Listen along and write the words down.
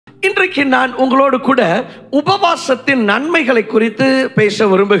இன்றைக்கு நான் உங்களோடு கூட உபவாசத்தின் நன்மைகளை குறித்து பேச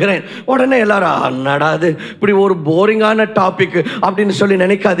விரும்புகிறேன். உடனே எல்லாரும் நடாது இப்படி ஒரு போரிங்கான டாபிக் அப்படின்னு சொல்லி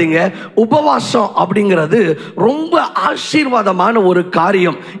நினைக்காதீங்க. உபவாசம் அப்படிங்கிறது ரொம்ப ஆசீர்வாதமான ஒரு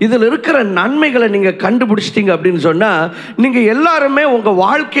காரியம். இதில் இருக்கிற நன்மைகளை நீங்கள் கண்டுபிடிச்சிட்டீங்க அப்படின்னு சொன்னால் நீங்கள் எல்லாருமே உங்கள்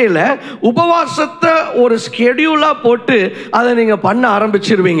வாழ்க்கையில் உபவாசத்தை ஒரு ஸ்கெடியூலாக போட்டு அதை நீங்கள் பண்ண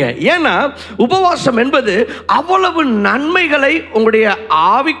ஆரம்பிச்சிருவீங்க. ஏன்னா உபவாசம் என்பது அவ்வளவு நன்மைகளை உங்களுடைய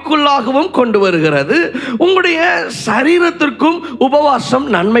ஆவிக்குள்ளாகவும் கொண்டு வருகிறது, உங்களுடைய சரீரத்திற்கும் உபவாசம்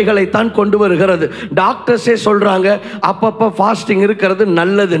நன்மைகளை தான் கொண்டு வருகிறது. டாக்டர்ஸே சொல்றாங்க அப்பப்போ ஃபாஸ்டிங் இருக்கிறது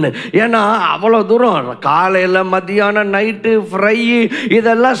நல்லதுன்னு. ஏன்னா அவ்வளோ தூரம் காலையில் மத்தியானம் நைட்டு ஃப்ரை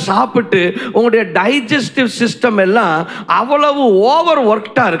இதெல்லாம் சாப்பிட்டு உங்களுடைய டைஜஸ்டிவ் சிஸ்டம் எல்லாம் அவ்வளவு ஓவர்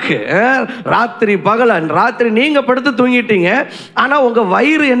ஒர்க்டாக இருக்கு. ராத்திரி பகலன் ராத்திரி நீங்கள் படுத்து தூங்கிட்டீங்க, ஆனால் உங்கள்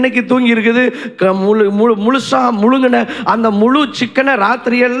வயிறு என்னைக்கு தூங்கி இருக்குது? முழுசாக முழுங்கின அந்த முழு சிக்கனை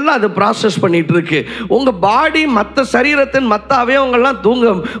ராத்திரி எல்லாம் அது ப்ராசஸ் பண்ணிட்டு இருக்கு. உங்க பாடி மற்ற சரீரத்தின் மற்ற அவயவங்கள்லாம்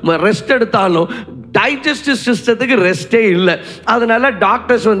தூங்க ரெஸ்ட் எடுத்தாலும் டைஜஸ்டிவ் சிஸ்டத்துக்கு ரெஸ்டே இல்லை. அதனால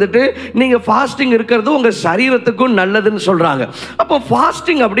டாக்டர்ஸ் வந்துட்டு நீங்க ஃபாஸ்டிங் இருக்கிறது உங்க சரீரத்துக்கும் நல்லதுன்னு சொல்றாங்க. அப்போ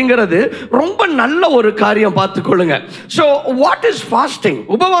ஃபாஸ்டிங் அப்படிங்கிறது ரொம்ப நல்ல ஒரு காரியம், பார்த்துக்கொள்ளுங்க. So what is fasting?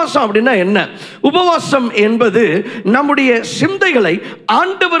 உபவாசம் அப்படின்னா என்ன? உபவாசம் என்பது நம்முடைய சிந்தைகளை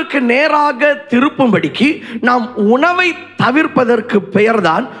ஆண்டவருக்கு நேராக திருப்பும்படிக்கு நாம் உணவை தவிர்ப்பதற்கு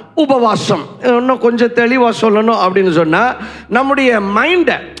பெயர்தான் உபவாசம். இன்னும் கொஞ்சம் தெளிவாக சொல்லணும் அப்படின்னு சொன்னால் நம்முடைய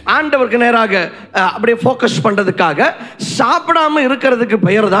மைண்டை ஆண்டவருக்கு நேராக அப்படியே ஃபோக்கஸ் பண்ணுறதுக்காக சாப்பிடாம இருக்கிறதுக்கு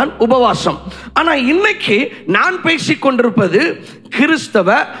பெயர் தான் உபவாசம். ஆனால் இன்னைக்கு நான் பேசிக்கொண்டிருப்பது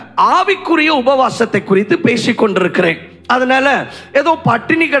கிறிஸ்தவ ஆவிக்குரிய உபவாசத்தை குறித்து பேசிக்கொண்டிருக்கிறேன். அதனால ஏதோ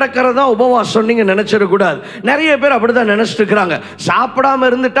பட்டினி கிடக்கிறதா உபவாசம் நீங்க நினைச்சிடக்கூடாது. நிறைய பேர் அப்படிதான் நினைச்சிட்டு இருக்கிறாங்க. சாப்பிடாம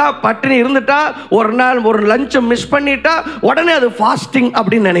இருந்துட்டா, பட்டினி இருந்துட்டா, ஒரு நாள் ஒரு லஞ்ச் மிஸ் பண்ணிட்டா உடனே அது ஃபாஸ்டிங்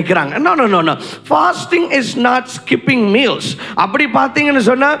அப்படின்னு நினைக்கிறாங்க. No no no no, fasting is not skipping meals. அப்படி பார்த்தீங்கன்னு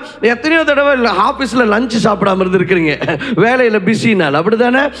சொன்னா எத்தனையோ தடவை ஆஃபீஸில் லஞ்ச் சாப்பிடாம இருந்திருக்கிறீங்க, வேலையில் பிஸினால்,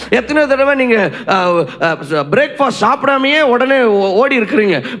 அப்படிதானே? எத்தனையோ தடவை நீங்க பிரேக்ஃபாஸ்ட் சாப்பிடாமையே உடனே ஓடி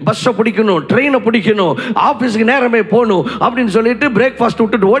இருக்கிறீங்க. பஸ்ஸை பிடிக்கணும், ட்ரெயினை பிடிக்கணும், ஆஃபீஸுக்கு நேரமே போகணும் அப்படின்னு சொல்லிட்டு பிரேக்ஃபாஸ்ட்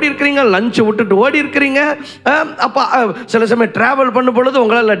விட்டுட்டு ஓடி இருக்கிறீங்க, லஞ்ச் விட்டுட்டு ஓடி இருக்கிறீங்க. அப்போ சில சமயம் டிராவல் பண்ணும் பொழுது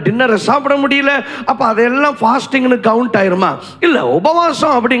உங்களால் டின்னரை சாப்பிட முடியல. அப்போ அதெல்லாம் ஃபாஸ்டிங்னு கவுண்ட் ஆயிருமா? இல்லை.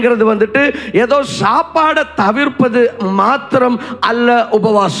 உபவாசம் அப்படிங்கிறது வந்துட்டு ஏதோ சாப்பாடை தவிர்ப்பது மாத்திரம் அல்ல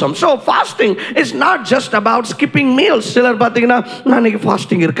உபவாசம். So fasting is not just about skipping meals. சிலர் பார்த்தீங்கன்னா நான் இன்னைக்கு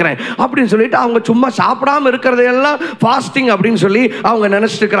ஃபாஸ்டிங் இருக்கிறேன் அப்படின்னு சொல்லிட்டு அவங்க சும்மா சாப்பிடாம இருக்கிறதையெல்லாம் ஃபாஸ்டிங் அப்படின்னு சொல்லி அவங்க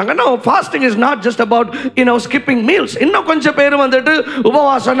நினைச்சிட்டு இருக்கிறாங்க. No, fasting is not just about skipping meals. இன்னும் கொஞ்சம் பேர் வந்துட்டு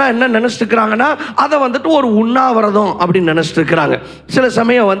உபவாசம்னா என்ன நினைச்சிட்டு இருக்கிறாங்கன்னா அதை வந்துட்டு ஒரு உண்ணாவிரதம் அப்படின்னு நினைச்சிட்டு இருக்கிறாங்க. சில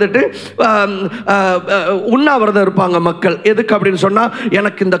சமயம் வந்துட்டு உண்ணாவிரதம் இருப்பாங்க மக்கள். எதுக்கு அப்படின்னு சொன்னா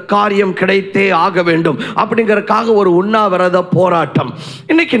எனக்கு இந்த காரியம் கிடைத்தே ஆக வேண்டும் அப்படிங்கறதுக்காக ஒரு உண்ணாவிரத போராட்டம்.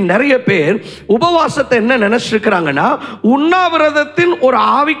 இன்னைக்கு நிறைய பேர் உபவாசத்தை என்ன நினைச்சிட்டு இருக்கிறாங்கன்னா உண்ணாவிரதத்தின் ஒரு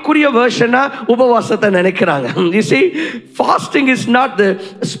ஆவிக்குரிய வெர்ஷனா உபவாசத்தை நினைக்கிறாங்க. You see, fasting is not the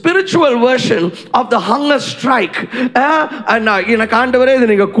spiritual version of the hunger strike. எனக்கு ஆண்டவரே இதை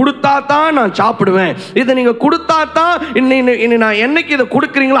நீங்க கொடுத்தா தான் நான் சாப்பிடுவேன், இதை நீங்க கொடுத்தா தான் இனி நான் என்னைக்கு இதை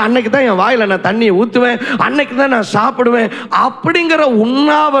கொடுக்குறீங்களோ அன்னைக்கு தான் என் வாயில நான் தண்ணியை ஊற்றுவேன், அன்னைக்கு தான் நான் சாப்பிடுவேன் அப்படிங்கிற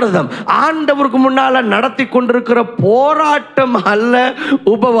உண்ணாவிரதம் ஆண்டவருக்கு முன்னால நடத்தி கொண்டிருக்கிற போராட்டம் அல்ல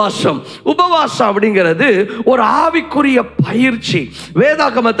உபவாசம். உபவாசம் அப்படிங்கிறது ஒரு ஆவிக்குரிய பயிற்சி.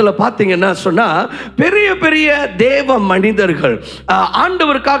 வேதாகமத்தில் பார்த்தீங்கன்னா சொன்னா பெரிய பெரிய தேவ மனிதர்கள்,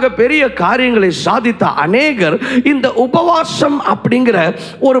 ஆண்டவருக்காக பெரிய காரியங்களை சாதித்த அநேகர் இந்த உபவாசம் அப்படிங்கிற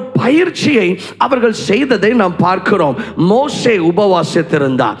ஒரு பயிற்சியை அவர்கள் செய்ததை நாம் பார்க்கிறோம். மோசே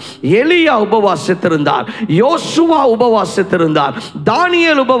உபவாசித்திருந்தார், எலியா உபவாசித்திருந்தார், யோசுவா உபவாசித்திருந்தார்,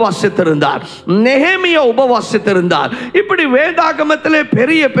 தானியேல் உபவாசித்திருந்தார், நெகேமியா உபவாசித்திருந்தார். இப்படி வேதாகமத்திலே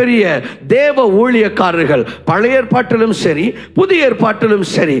பெரிய பெரிய தேவ ஊழியக்காரர்கள் பழைய ஏற்பாட்டிலும் சரி புதிய ஏற்பாட்டிலும்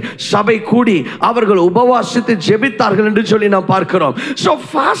சரி சபை கூடி அவர்கள் உபவாசித்து ஜெபித்தார்கள் என்று சொல்லி நாம் பார்க்கிறோம். So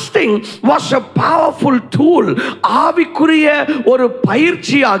fasting was a powerful tool. ஆவிக்குரிய ஒரு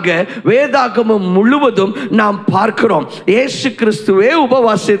பயிற்சியாக வேதாகமம் முழுவதும் நாம் பார்க்கிறோம். இயேசு கிறிஸ்துவே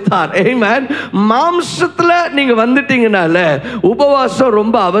உபவாசித்தார். ஆமென். மாம்சத்துல நீங்க வந்துட்டீங்கனால உபவாசம்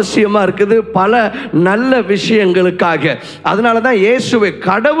ரொம்ப அவசியமா இருக்குது பல நல்ல விஷயங்களுக்காக. அதனால தான் இயேசுவே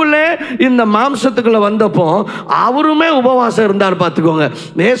கடவுளே இந்த மாம்சத்துக்குள்ள வந்தப்போ அவருமே உபவாசம் இருந்தார். பார்த்துக்கோங்க,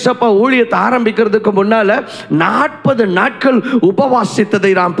 இயேசப்பா ஊழியத்தை ஆரம்பிக்கிறதுக்கு முன்னால 40 நாட்கள்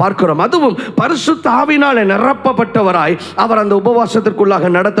உபவாசித்ததை நாம் பார்க்கிறோம். அதுவும் பரிசுத்த ஆவியினாலே நிரப்பப்பட்ட அனுப்பப்பட்டவராய் அவர் அந்த உபவாசத்திற்குள்ளாக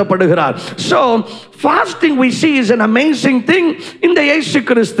நடத்தப்படுகிறார். So fasting we see is an amazing thing. இந்த இயேசு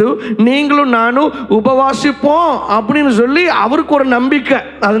கிறிஸ்து நீங்களும் நானும் உபவாசிப்போம் அப்படின்னு சொல்லி அவருக்கு ஒரு நம்பிக்கை.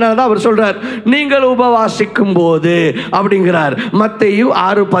 அதனால தான் அவர் சொல்றார் நீங்கள் உபவாசிக்கும் போது அப்படிங்கிறார். மத்தேயு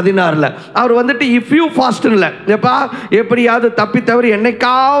 6:16 அவர் வந்துட்டு இஃப் யூ ஃபாஸ்ட் இல்ல எப்பா எப்படியாவது தப்பி தவறி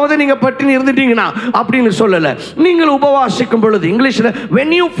என்னைக்காவது நீங்க பட்டினி இருந்துட்டீங்கன்னா அப்படின்னு சொல்லல. நீங்கள் உபவாசிக்கும் பொழுது இங்கிலீஷ்ல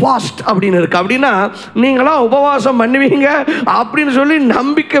when you fast அப்படின்னு இருக்கு. அப்படின்னா நீங்களா உபவாசம் பண்ணுவீங்க அப்படின்னு சொல்லி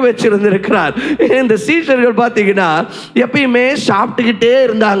நம்பிக்கை வச்சிருந்திருக்கிறார். இந்த சீஷர்கள் பார்த்தீங்கன்னா எப்பயுமே சாப்பிட்டுக்கிட்டே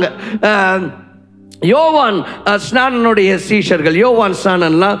இருந்தாங்க. யோவான் ஸ்நானனுடைய சீஷர்கள் யோவான்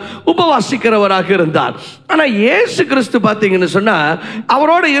ஸ்நானன்லாம் உபவாசிக்கிறவராக இருந்தார். ஆனால் இயேசு கிறிஸ்து பார்த்தீங்கன்னு சொன்னால்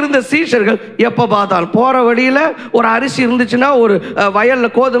அவரோட இருந்த சீஷர்கள் எப்போ பார்த்தாலும் போகிற வழியில் ஒரு அரிசி இருந்துச்சுன்னா ஒரு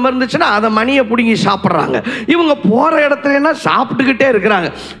வயலில் கோதுமை இருந்துச்சுன்னா அதை மணியை பிடுங்கி சாப்பிட்றாங்க. இவங்க போகிற இடத்துலலாம் சாப்பிட்டுக்கிட்டே இருக்கிறாங்க.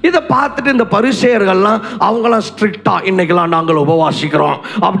 இதை பார்த்துட்டு இந்த பரிசேயர்கள்லாம் அவங்களாம் ஸ்ட்ரிக்டாக இன்றைக்கெல்லாம் நாங்கள் உபவாசிக்கிறோம்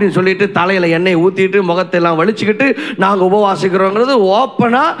அப்படின்னு சொல்லிட்டு தலையில் எண்ணெய் ஊற்றிட்டு முகத்தையெல்லாம் வலிச்சுக்கிட்டு நாங்கள் உபவாசிக்கிறோங்கிறது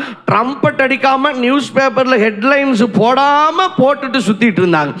ஓப்பனாக ட்ரம்பட் அடிக்காமல் நியூஸ் பேப்பரில் ஹெட்லைன்ஸ் போடாமல் போட்டுட்டு சுற்றிட்டு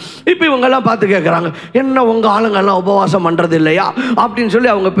இருந்தாங்க. இப்போ இவங்கெல்லாம் பார்த்து கேட்குறாங்க என்ன உங்கள் ஆளுங்கெல்லாம் உபவாசம் பண்ணுறது இல்லையா அப்படின்னு சொல்லி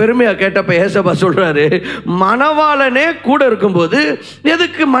அவங்க பெருமையாக கேட்டப்ப ஏசப்பா சொல்கிறாரு மணவாளனே கூட இருக்கும்போது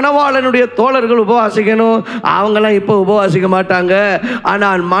எதுக்கு மணவாளனுடைய தோழர்கள் உபவாசிக்கணும்? அவங்கெல்லாம் இப்போ உபவாசிக்க மாட்டாங்க.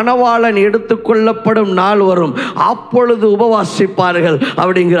 ஆனால் மணவாளன் எடுத்துக்கொள்ளப்படும் நாள் வரும் அப்பொழுது உபவாசிப்பார்கள்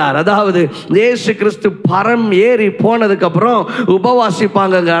அப்படிங்கிறார். அதாவது இயேசு கிறிஸ்து பரம் ஏறி போனதுக்கு அப்புறம்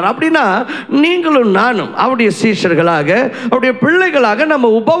உபவாசிப்பாங்கிறார். அப்படின்னா நீங்களும் நானும் அவருடைய சீஷர்களாக அவருடைய பிள்ளைகளாக நம்ம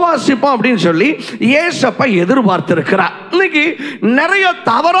உபவாசிப்போம் அப்படின்னு சொல்லி ஏசப்பா எதிர்பார்த்திருக்கிறார். இன்னைக்கு நிறைய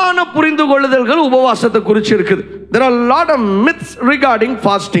தவறான புரிந்து கொள்ளுதல்கள் உபவாசத்தை குறித்து இருக்குது. There are a lot of myths regarding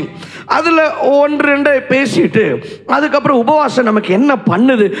fasting. அதில் ஒன்று ரெண்டு பேசிட்டு அதுக்கப்புறம் உபவாசம் நமக்கு என்ன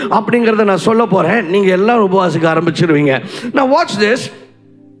பண்ணுது அப்படிங்கிறத நான் சொல்ல போகிறேன். நீங்கள் எல்லாரும் உபவாசிக்க ஆரம்பிச்சிருவீங்க. Now watch this.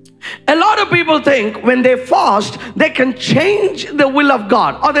 A lot of people think when they fast they can change the will of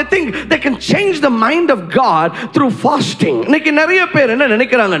God, or they think they can change the mind of God through fasting. இன்னைக்கு நிறைய பேர் என்ன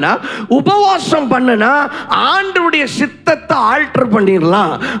நினைக்கிறாங்கன்னா உபவாசம் பண்ணனா ஆண்டவருடைய சித்தத்தை ஆல்டர்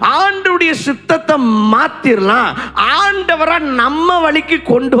பண்ணிடலாம், ஆண்டவருடைய சித்தத்தை மாத்திரலாம், ஆண்டவரை நம்ம வழிக்கு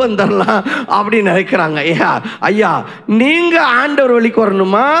கொண்டு வந்துடலாம் அப்படின்னு நினைக்கிறாங்க. ஐயா நீங்க ஆண்டவர் வழிக்கு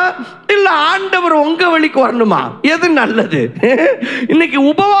வரணுமா இல்ல ஆண்டவர் உங்க வழிக்கு வரணுமா? எது நல்லது? இன்னைக்கு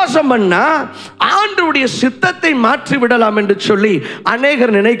உபவாசம் பண்ணா ஆண்டவருடைய சித்தத்தை மாற்றி விடலாம் என்று சொல்லி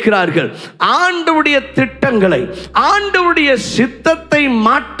அநேகர் நினைக்கிறார்கள். ஆண்டவருடைய திட்டங்களை ஆண்டவருடைய சித்தத்தை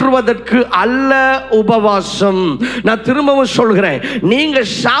மாற்றுவதற்கு அல்ல உபவாசம். நான் திரும்பவும் சொல்கிறேன், நீங்க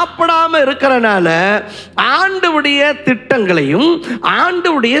சாப்பிடாம இருக்கிறனால ஆண்டவருடைய திட்டங்களையும்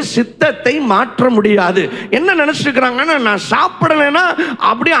ஆண்டவருடைய சித்தத்தை மாற்ற முடியாது. என்ன நினைச்சிருக்கிறாங்கன்னா நான் சாப்பிடலைன்னா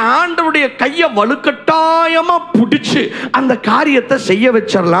அப்படியே ஆண்டவருடைய கையை வலுக்கட்டாயமா பிடிச்சு அந்த காரியத்தை செய்ய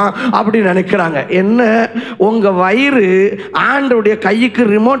வச்சிடலாம் அப்படின்னு நினைக்கிறாங்க. என்ன உங்க வயிறு ஆண்டவருடைய கைக்கு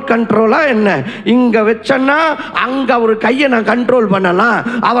ரிமோட் கண்ட்ரோலா என்ன? இங்க வச்சனா அங்க அவர் கையை நான் கண்ட்ரோல் பண்ணலாம்,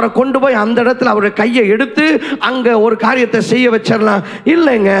 அவரை கொண்டு போய் அந்த இடத்துல அவருடைய கையை எடுத்து அங்க ஒரு காரியத்தை செய்ய வச்சிடலாம்.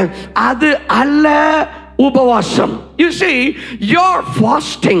 இல்லைங்க, அது அல்ல உபவாசம். You see, you're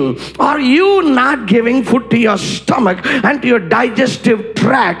fasting or you not giving food to your stomach and to your digestive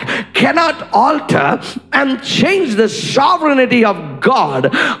tract cannot alter and change the sovereignty of God.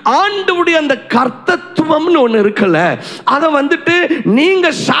 ஆண்டவருடைய அந்த கர்த்தத்துவம்னு ஒன்று இருக்குல்ல, அதை வந்துட்டு நீங்க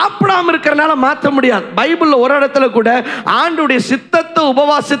சாப்பிடாம இருக்கிறனால மாற்ற முடியாது. பைபிள்ல ஒரு இடத்துல கூட ஆண்டவருடைய சித்தத்தை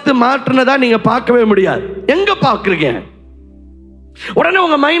உபவாசித்து மாற்றினதா நீங்க பார்க்கவே முடியாது. எங்க பார்க்குறீங்க? உடனே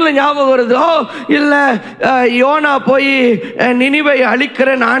உங்க மைண்ட்ல ஞாபகம் வருது, ஓ இல்ல யோனா போய் நினிவை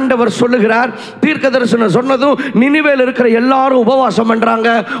அழிக்கிறேன் ஆண்டவர் சொல்லுகிறார், தீர்க்கதரிசனம் சொன்னதும் நினிவேல இருக்கிற எல்லாரும் உபவாசம் பண்றாங்க,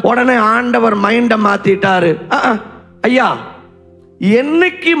 உடனே ஆண்டவர் மைண்ட மாத்திட்டாரு. ஐயா,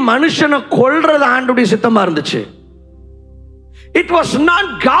 என்னைக்கு மனுஷனை கொல்றது ஆண்டவருடைய சித்தமா இருந்துச்சு? It was not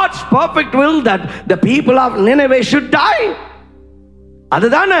God's perfect will that the people of Nineveh should die.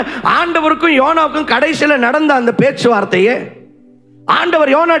 அதுதானே ஆண்டவருக்கும் யோனாவுக்கும் கடைசியில நடந்த அந்த பேச்சுவார்த்தையே. ஆண்டவர்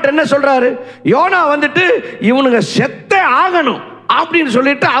யோனாட்ட என்ன சொல்றாரு? யோனா வந்துட்டு இவனுங்க செத்தே ஆகணும் அப்படின்னு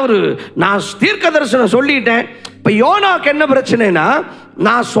சொல்லிட்டு அவரு நான் தீர்க்க தரிசனம் சொல்லிட்டேன். இப்ப யோனாக்கு என்ன பிரச்சனைனா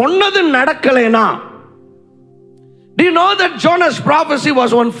நான் சொன்னது நடக்கலைனா. Do you know that Jonah's prophecy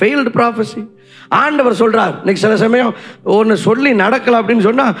was one failed prophecy? ஆண்டவர் சொல்றார், இன்னைக்கு சில சமயம் ஒன்று சொல்லி நடக்கல அப்படின்னு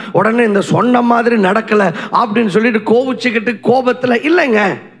சொன்னா உடனே இந்த சொன்ன மாதிரி நடக்கல அப்படின்னு சொல்லிட்டு கோவிச்சுக்கிட்டு கோபத்தில் இல்லைங்க.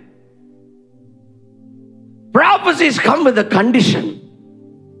 Prophecies come with a condition.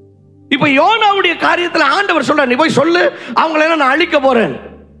 இப்போ யோனாவுடைய காரியத்தில் ஆண்டவர் சொல்றார், நீ போய் சொல்லு அவங்கள நான் அழிக்க போறேன்.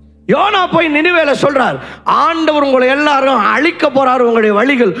 யோனா போய் நினிவேல சொல்றார், ஆண்டவர் உங்களை எல்லாரும் அழிக்க போறார், உங்களுடைய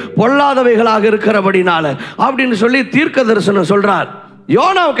வழிகள் பொல்லாதவைகளாக இருக்கிறபடினால அப்படின்னு சொல்லி தீர்க்க தரிசனம் சொல்றார்.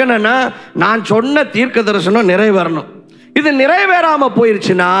 யோனாவுக்கு என்னன்னா, நான் சொன்ன தீர்க்க தரிசனம் நிறைவேறணும். இது நிறைவேறாம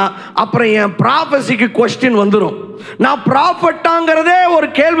போயிருச்சுன்னா அப்புறம் என் ப்ராஃபஸிக்கு கொஸ்டின் வந்துடும். நான் ப்ராஃபட்டாங்கிறதே ஒரு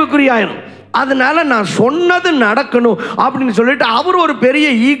கேள்விக்குறியாயிரும். அதனால நான் சொன்னது நடக்கணும் அப்படின்னு சொல்லிட்டு அவர் ஒரு பெரிய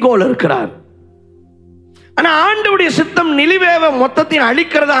ஈகோல இருக்கிறார். ஆனா ஆண்டவருடைய சித்தம் நினிவேவை மொத்தத்தையும்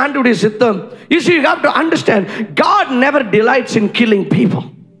அழிக்கிறது ஆண்டவருடைய சித்தம். You see, you have to understand, God never delights in killing people.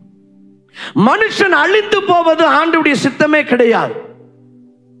 மனுஷன் அழிந்து போவது ஆண்டவருடைய சித்தமே கிடையாது.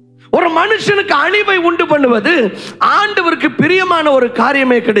 ஒரு மனுஷனுக்கு அழிவை உண்டு பண்ணுவது ஆண்டவருக்கு பிரியமான ஒரு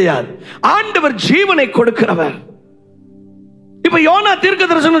காரியமே கிடையாது. ஆண்டவர் ஜீவனை கொடுக்கிறவர். இப்ப யோனா தீர்க்க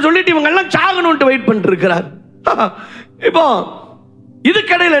தரிசனம் சொல்லிட்டு இவங்க எல்லாம் சாகணும்னு வெயிட் பண்ணிட்டு இருக்கிறார். இப்போ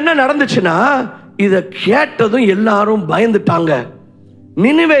இதுக்கடையில் என்ன நடந்துச்சுன்னா, இதை கேட்டதும் எல்லாரும் பயந்துட்டாங்க.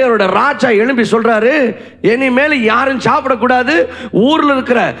 நினிவேயரோட ராஜா எழும்பி சொல்றாரு, இனிமேல் யாரும் சாப்பிடக்கூடாது. ஊர்ல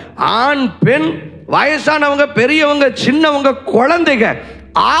இருக்கிற ஆண் பெண் வயசானவங்க பெரியவங்க சின்னவங்க குழந்தைங்க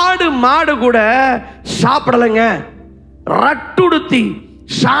ஆடு மாடு கூட சாப்பிடலைங்க. ரட்டுடுத்தி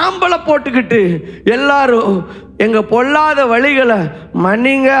சாம்பலை போட்டுக்கிட்டு எல்லாரும் எங்க பொல்லாத வழிகளை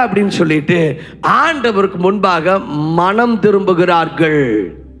மன்னிங்க அப்படின்னு சொல்லிட்டு ஆண்டவருக்கு முன்பாக மனம் திரும்புகிறார்கள்.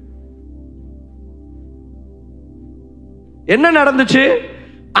 என்ன நடந்துச்சு?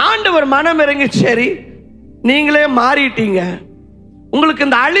 ஆண்டவர் மனம் இறங்கி, சரி நீங்களே மாறிட்டீங்க, உங்களுக்கு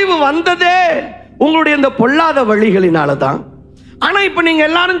இந்த அழிவு வந்ததே உங்களுடைய இந்த பொல்லாத வழிகளினால தான். ஆனா இப்ப நீங்க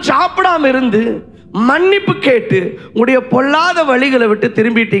எல்லாரும் சாப்பிடாம இருந்து மன்னிப்பு கேட்டு உங்களுடைய பொல்லாத வழிகளை விட்டு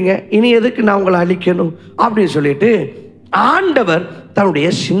திரும்பிட்டீங்க, இனி எதுக்கு நான் உங்களை அழிக்கணும் அப்படின்னு சொல்லிட்டு ஆண்டவர் தன்னுடைய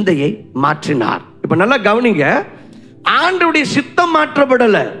சிந்தையை மாற்றினார். இப்ப நல்லா கவனிங்க, ஆண்டவருடைய சித்தம்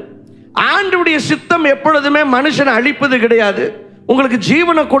மாற்றப்படல. ஆண்டவருடைய சித்தம் எப்பொழுதுமே மனுஷனை அழிப்பது கிடையாது, உங்களுக்கு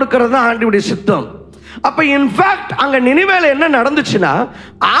ஜீவனை கொடுக்கிறது தான் ஆண்டவருடைய சித்தம். அப்ப இன்ஃபேக்ட் அங்க நினிவேல என்ன நடந்துச்சுன்னா,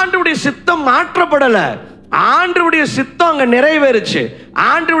 ஆண்டவருடைய சித்தம் மாற்றப்படல, ஆண்டவருடைய சித்தம் அங்க நிறைவேறுச்சு.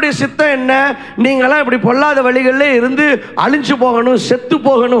 ஆண்டவருடைய சித்தம் என்ன? நீங்களாம் இப்படி பொல்லாத வழிகளிலே இருந்து அழிஞ்சு போகணும், செத்து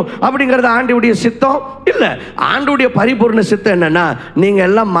போகணும் அப்படிங்கிறது ஆண்டவருடைய சித்தம் இல்ல. ஆண்டவருடைய பரிபூர்ண சித்தம் என்னன்னா, நீங்க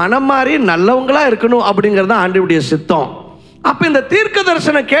எல்லாம் மனம் மாறி நல்லவங்களா இருக்கணும் அப்படிங்கிறது ஆண்டவருடைய சித்தம். அப்ப இந்த தீர்க்க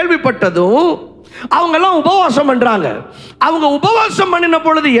தரிசனம் கேள்விப்பட்டதும் அவங்க எல்லாம் உபவாசம் பண்றாங்க. அவங்க உபவாசம் பண்ணின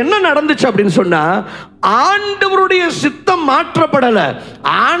பொழுது என்ன நடந்துச்சு அப்படின்னு சொன்னா, ஆண்டவருடைய சித்தம் மாற்றப்படல,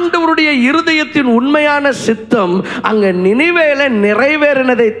 ஆண்டவருடைய இருதயத்தின் உண்மையான சித்தம் அங்க நினிவேல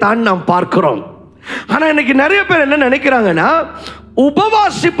நிறைவேறினதை தான் நாம் பார்க்கிறோம். ஆனா இன்னைக்கு நிறைய பேர் என்ன நினைக்கிறாங்கன்னா,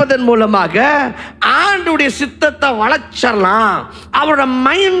 உபவாசிப்பதன் மூலமாக ஆண்டவருடைய சித்தத்தை வளர்ச்சிடலாம், அவரோட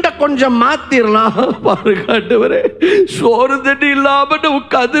மைண்டை கொஞ்சம் மாத்திரலாம். பாருங்க, சோறு தண்ணி இல்லாம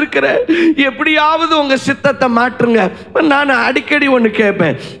உட்கார்ந்து இருக்கிறேன், எப்படியாவது உங்க சித்தத்தை மாற்றுங்க. நான் அடிக்கடி ஒண்ணு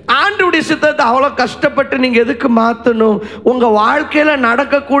கேட்பேன், ஆண்டவருடைய சித்தத்தை அவ்வளவு கஷ்டப்பட்டு நீங்க எதுக்கு மாத்தணும்? உங்க வாழ்க்கையில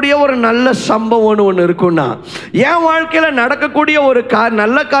நடக்கக்கூடிய ஒரு நல்ல சம்பவம் ஒண்ணு இருக்குன்னா, என் வாழ்க்கையில நடக்கக்கூடிய ஒரு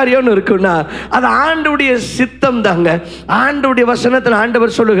நல்ல காரியம் இருக்குன்னா, அது ஆண்டவருடைய சித்தம் தாங்க. ஆண்டவருடைய வசனத்தில்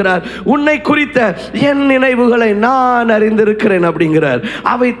ஆண்டவர் சொல்லுகிறார், உன்னை குறித்த என் நினைவுகளை நான் அறிந்திருக்கிறேன் அப்படிங்கிறார்.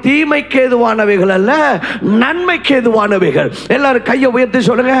 அவை தீமைக்கு ஏதுவானவைகள் அல்ல, நன்மைக்கு ஏதுவானவைகள். எல்லாரும் கையை உயர்த்தி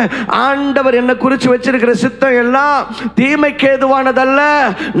சொல்லுங்க, ஆண்டவர் என்ன குறித்து வச்சிருக்கிற சித்தம் எல்லாம் தீமைக்கு ஏதுவானதல்ல,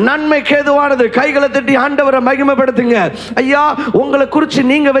 நன்மைக்கு ஏதுவானது. கைகளை தட்டி ஆண்டவரை மகிமைப்படுத்துங்க. ஐயா, உங்களை குறித்து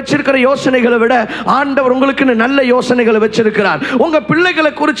நீங்க வச்சிருக்கிற யோசனைகளை விட ஆண்டவர் உங்களுக்கு நல்ல யோசனைகளை வச்சிருக்கிறார். உங்க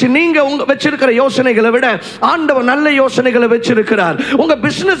பிள்ளைகளை குறித்து நீங்க வச்சிருக்கிற யோசனைகளை விட ஆண்டவர் நல்ல யோசனைகளை வச்சிருக்கிறார். உங்க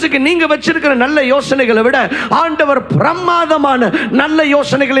பிசினஸுக்கு நீங்க வச்சிருக்கிற நல்ல யோசனைகளை விட ஆண்டவர் பிரமாதமான நல்ல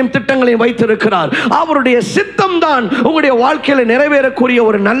யோசனைகளையும் திட்டங்களையும் வைத்திருக்கிறார். அவருடைய சித்தம் தான் உங்களுடைய வாழ்க்கையில நிறைவேறக்கூடிய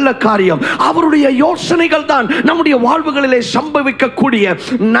ஒரு நல்ல காரியம். அவருடைய யோசனைகள் தான் நம்முடைய வாழ்வுகளிலே சம்பவிக்கக்கூடிய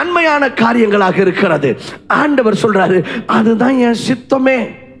நன்மையான காரியங்களாக இருக்கிறது. ஆண்டவர் சொல்றாரு, அதுதான் என் சித்தமே.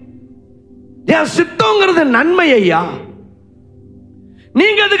 என் சித்தங்கிறது நன்மை. ஐயா,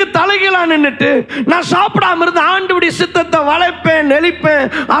 நீங்க அதுக்கு தலைகீழா நின்னுட்டு நான் சாப்பிடாம இருந்து ஆண்டவருடைய சித்தத்தை வளைப்பேன் நெளிப்பேன்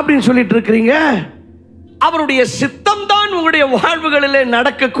அப்படின்னு சொல்லிட்டு இருக்கிறீங்க. அவருடைய சித்தம் தான் உங்களுடைய வாழ்வுகளிலே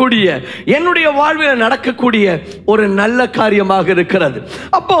நடக்கக்கூடிய, என்னுடைய வாழ்வில் நடக்கக்கூடிய ஒரு நல்ல காரியமாக இருக்கிறது.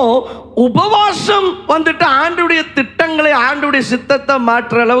 அப்போ உபவாசம் வந்துட்டு ஆண்டவருடைய திட்டங்களை ஆண்டவருடைய சித்தத்தை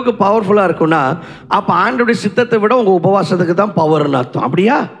மாற்ற அளவுக்கு பவர்ஃபுல்லா இருக்கும்னா, அப்ப ஆண்டவருடைய சித்தத்தை விட உங்க உபவாசத்துக்கு தான் பவர்னு அர்த்தம்.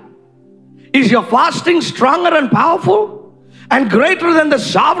 அப்படியா? Is your fasting stronger and powerful and greater than the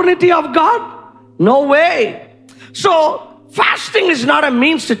sovereignty of God? No way. So fasting is not a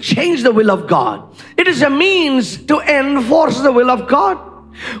means to change the will of God. It is a means to enforce the will of God.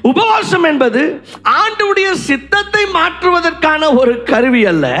 உபவாசம் என்பது ஆண்டவருடைய சித்தத்தை மாற்றுவதற்கான ஒரு கருவி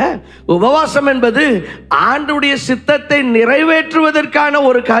அல்ல. உபவாசம் என்பது ஆண்டவருடைய சித்தத்தை நிறைவேற்றுவதற்கான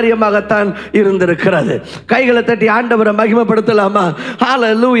ஒரு காரியமாகத்தான் இருந்திருக்கிறது. கைகளை தட்டி ஆண்டவரை மகிமைப்படுத்தலாமா?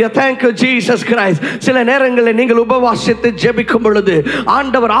 ஹalleluya, thank you Jesus Christ. சில நேரங்களில் நீங்கள் உபவாசித்து ஜெபிக்கும் பொழுது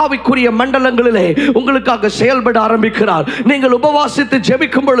ஆண்டவர் ஆவிக்குரிய மண்டலங்களிலே உங்களுக்காக செயல்பட ஆரம்பிக்கிறார். நீங்கள் உபவாசித்து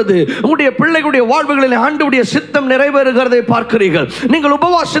ஜெபிக்கும் பொழுது உங்களுடைய பிள்ளைகளுடைய வாழ்வுகளில் ஆண்டவருடைய சித்தம் நிறைவேறுகிறதை பார்க்கிறீர்கள். நீங்கள்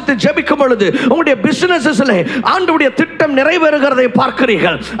உபவாசித்து ஜெபிக்கும் பொழுது உங்களுடைய பிசினஸ்ஸிலே ஆண்டவருடைய திட்டம் நிறைவேறுகிறதை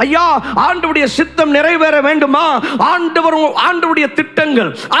பார்க்கிறீர்கள். ஐயா, ஆண்டவருடைய சித்தம் நிறைவேற வேண்டுமா? ஆண்டவருடைய திட்டங்கள்,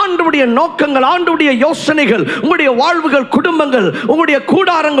 ஆண்டவருடைய நோக்கங்கள், ஆண்டவருடைய யோசனைகள் உங்களுடைய வாழ்வுகள், குடும்பங்கள், உங்களுடைய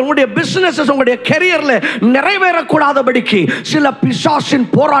கூடாரங்கள், உங்களுடைய பிசினஸ், உங்களுடைய கரியர்ல நிறைவேறக்கூடாதபடிக்கு சில பிசாசின்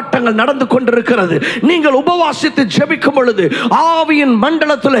போராட்டங்கள் நடந்து கொண்டிருக்கிறது. நீங்கள் உபவாசித்து ஜெபிக்கும் பொழுது ஆவியின்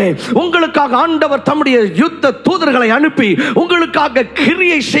மண்டலத்திலே உங்களுக்காக ஆண்டவர் தம்முடைய யுத்த தூதர்களை அனுப்பி உங்களுக்காக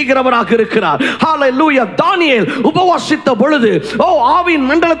கிரியை செய்கிறவராக இருக்கிறார். ஹalleluya. தானியேல் உபவாசித்த பொழுது ஆவியின்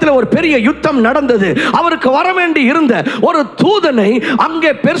மண்டலத்தில் ஒரு பெரிய யுத்தம் நடந்தது. அவருக்கு வர வேண்டி இருந்த ஒரு தூதனை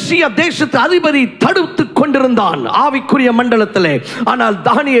அங்கே பெர்சியா தேசத்து அதிபதி தடுத்துக் கொண்டிருந்தான் ஆவிக்குரிய மண்டலத்திலே. ஆனால்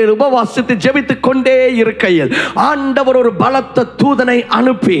தானியேல் உபவாசித்து ஜெபித்துக் கொண்டே இருக்கையில் ஆண்டவர் ஒரு பலத்த தூதனை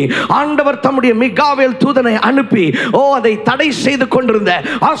அனுப்பி, ஆண்டவர் தம்முடைய மிகாவேல் தூதனை அனுப்பி அதை தடை செய்து கொண்டிருந்த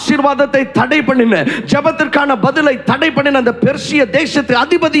ஆசீர்வாதத்தை தடை பண்ணின, ஜெபத்திற்கான பதிலை தடை பண்ணின அந்த பெர்சிய தேசத்து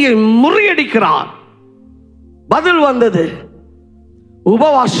அதிபதியை முறியடிக்கிறார். பதில் வந்தது.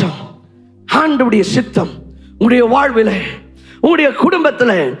 உபவாசம் ஆண்டவருடைய சித்தம் உங்களுடைய வாழ்விலே, உங்களுடைய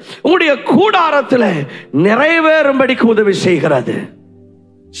குடும்பத்தில், உங்களுடைய கூடாரத்தில் நிறைவேறும்படிக்கு உதவி செய்கிறது.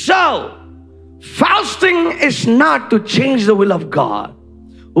 So fasting is not to change the will of God.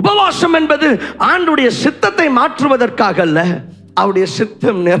 உபவாசம் என்பது ஆண்டவருடைய சித்தத்தை மாற்றுவதற்காக அல்ல, அவருடைய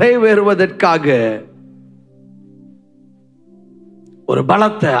சித்தம் நிறைவேறுவதற்காக ஒரு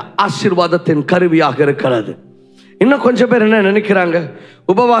பலத்த ஆசீர்வாதத்தின் கருவியாக இருக்கிறது. இன்னும் கொஞ்சம் பேர் என்ன நினைக்கிறாங்க,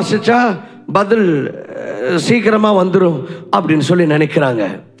 உபவாசிச்சா பதில் சீக்கிரமா வந்துடும் அப்படின்னு சொல்லி நினைக்கிறாங்க.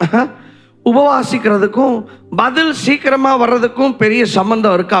 உபவாசிக்கிறதுக்கும் பதில் சீக்கிரமா வர்றதுக்கும் பெரிய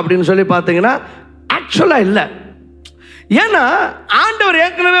சம்பந்தம் இருக்கா அப்படின்னு சொல்லி பார்த்தீங்கன்னா ஆக்சுவலா இல்லை. ஏன்னா ஆண்டவர்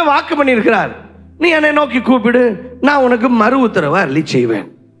ஏற்கனவே வாக்கு பண்ணியிருக்கிறார், நீ என்னை நோக்கி கூப்பிடு, நான் உனக்கு மறு உத்தரவை அருளி செய்வேன்.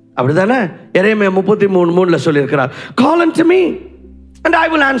 அப்படிதானே? எரேமியா 33:3 சொல்லியிருக்கிறார், கால் unto me and I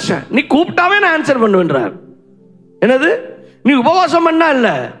will answer. நீ கூப்பிட்டாவே நான் ஆன்சர் பண்ணுவேன்றார். என்னது? நீ உபவாசம் பண்ணா இல்ல,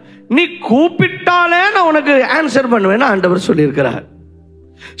 நீ கூப்பிட்டாலே நான் உனக்கு ஆன்சர் பண்ணுவேன்னு ஆண்டவர் சொல்லியிருக்கிறார்.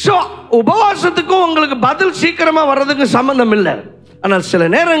 ஸோ உபவாசத்துக்கும் உங்களுக்கு பதில் சீக்கிரமா வர்றதுக்கு சம்பந்தம் இல்லை. ஆனால் சில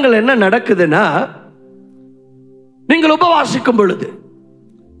நேரங்கள் என்ன நடக்குதுன்னா, நீங்கள் உபவாசிக்கும் பொழுது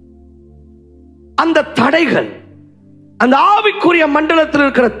அந்த தடைகள், அந்த ஆவிக்குரிய மண்டலத்தில்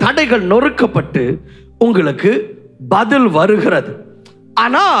இருக்கிற தடைகள் நொறுக்கப்பட்டு உங்களுக்கு பதில் வருகிறது.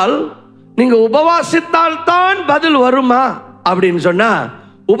 ஆனால் நீங்க உபவாசித்தால் தான் பதில் வருமா அப்படின்னு சொன்னா,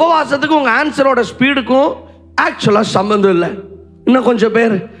 உபவாசத்துக்கும் உங்க ஆன்சரோட ஸ்பீடுக்கும் ஆக்சுவலா சம்பந்தம் இல்லை. இன்னும் கொஞ்சம்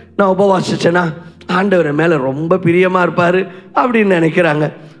பேர் நான் உபவாசிச்சேன்னா ஆண்டவர் மேல ரொம்ப பிரியமா இருப்பாரு அப்படின்னு நினைக்கிறாங்க.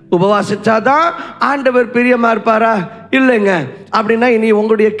 உபவாசிச்சாதான் ஆண்டவர் பிரியமா இருப்பாரா? இல்லைங்க. அப்படின்னா இனி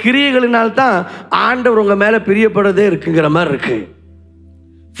உங்களுடைய கிரியைகளினால் தான் ஆண்டவர் உங்க மேல பிரியப்படுறதே இருக்குங்கிற மாதிரி இருக்கு.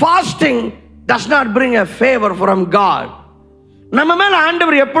 Fasting does not bring a favor from God. நம்ம மேல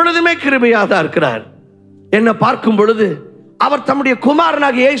ஆண்டவர் எப்பொழுதுமே கிருபையா தான் இருக்கிறார். என்ன பார்க்கும் பொழுது அவர் தம்முடைய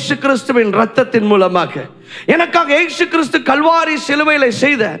குமாரனாக இயேசு கிறிஸ்துவின் ரத்தத்தின் மூலமாக எனக்காக இயேசு கிறிஸ்து கல்வாரி சிலுவையில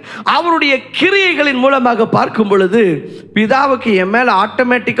செய்த அவருடைய கிரியைகளின் மூலமாக பார்க்கும் பொழுது பிதாவுக்கு என் மேல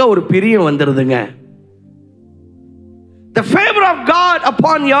ஆட்டோமேட்டிக்கா ஒரு பிரியம் வந்துருதுங்க. The favor of God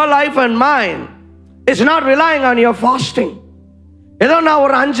upon your life and mine is not relying on your fasting. ஏதோ நான்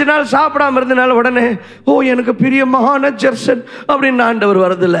ஒரு 5 நாள் சாப்பிடாம இருந்தனால உடனே எனக்கு பிரியமான ஜெர்சன் அப்படின்னு ஆண்டவர்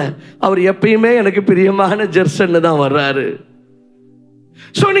வரதில்ல. அவர் எப்பயுமே எனக்கு பிரியமான ஜெர்சன் தான் வர்றாரு.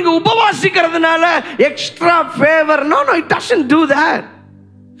 So நீங்க உபவாசிக்கிறதுனால extra favour, no, it doesn't do that.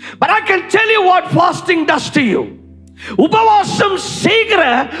 But I can tell you what fasting does to you. உபவாசம் செய்கிற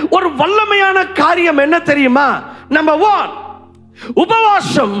ஒரு வல்லமையான காரியம் என்ன தெரியுமா? நம்பர் 1,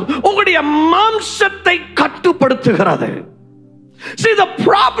 உபவாசம் உங்களுடைய மாம்சத்தை கட்டுப்படுத்துகிறது. See, the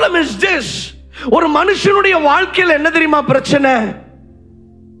problem is this. ஒரு மனுஷனுடைய வாழ்க்கையில் என்ன தெரியுமா பிரச்சனை?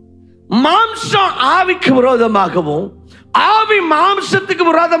 மாம்சம் ஆவிக்கு விரோதமாகவும் ஆவி மாம்சத்துக்கு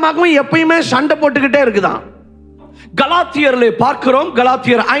விரோதமாகவும் எப்பயுமே சண்டை போட்டுக்கிட்டே இருக்குதான். கலாத்தியர்ல பார்க்கிறோம்,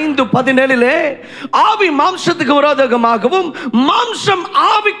 கலாத்தியர் 5:17 ஆவி மாம்சத்துக்கு விரோதமாகவும் மாம்சம்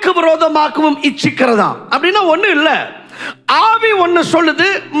ஆவிக்கு விரோதமாகவும் இச்சிக்கிறதா. அப்படின்னா ஒண்ணு இல்ல, ஆவி ஒன்னு சொல்லுது,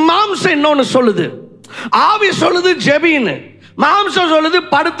 மாம்சம் இன்னொன்னு சொல்லுது. ஆவி சொல்லுது ஜெபின்னு, மாம்சம் சொல்லுது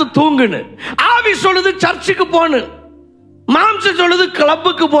படுத்து தூங்குன்னு. ஆவி சொல்லுது சர்ச்சுக்கு போன்னு, மாம்சம் சொல்லுது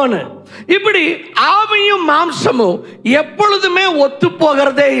கிளப்புக்கு போன்னு. இப்படி ஆவியும் மாம்சமும் எப்பொழுதுமே ஒத்து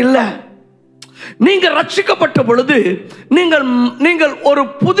போகிறதே இல்லை. நீங்க ரட்சிக்கப்பட்ட பொழுது நீங்கள் ஒரு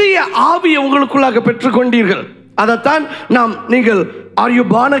புதிய ஆவியை உங்களுக்குள்ளாக பெற்றுக்கொண்டீர்கள். அதைத்தான் நாம் நீங்கள் ஆர் யூ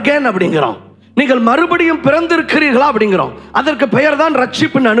born again அப்படிங்கிறோம். நீங்கள் மறுபடியும் பிறந்திருக்கிறீர்களா அப்படிங்கிறோம். அதற்கு பெயர் தான்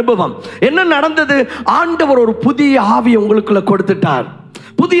ரட்சிப்பின் அனுபவம். என்ன நடந்தது? ஆண்டவர் ஒரு புதிய ஆவியை உங்களுக்குள்ள கொடுத்துட்டார்.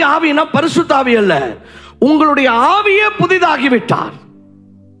 புதிய ஆவினா பரிசுத்த ஆவி அல்ல, உங்களுடைய ஆவியே புதிதாகிவிட்டார்.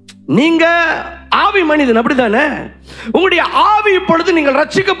 நீங்க ஆவி மனிதன், அப்படித்தானே? உங்களுடைய ஆவி இப்பொழுது நீங்கள்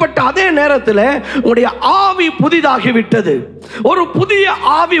ரட்சிக்கப்பட்ட அதே நேரத்தில் உங்களுடைய ஆவி புதிதாகிவிட்டது. ஒரு புதிய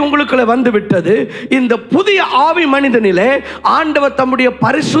ஆவி உங்களுக்குள்ள வந்து விட்டது. இந்த புதிய ஆவி மனிதனிலே ஆண்டவர் தம்முடைய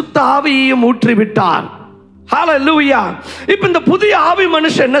பரிசுத்த ஆவியையும் ஊற்றிவிட்டார். ஹல்லேலூயா. இப்போ இந்த புதிய ஆவி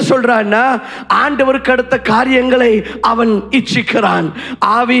மனுஷன் என்ன சொல்றான்னா, ஆண்டவருக்கு அடுத்த காரியங்களை அவன் இச்சிக்கிறான்.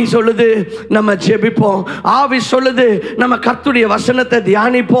 ஆவி சொல்லுது நம்ம ஜெபிப்போம், ஆவி சொல்லுது நம்ம கர்த்தருடைய வசனத்தை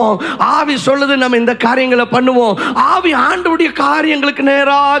தியானிப்போம், ஆவி சொல்லுது நம்ம இந்த காரியங்களை பண்ணுவோம். ஆவி ஆண்டவருடைய காரியங்களுக்கு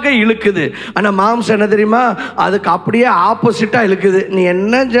நேராக இழுக்குது. ஆனா மாம்சம் என்ன தெரியுமா, அதுக்கு அப்படியே ஆப்போசிட்டா இழுக்குது. நீ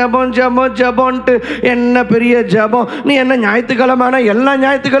என்ன ஜெபம் ஜெபம் ஜெபம்ட்டு, என்ன பெரிய ஜெபம், நீ என்ன ஞாயிற்றுக்கிழமை எல்லா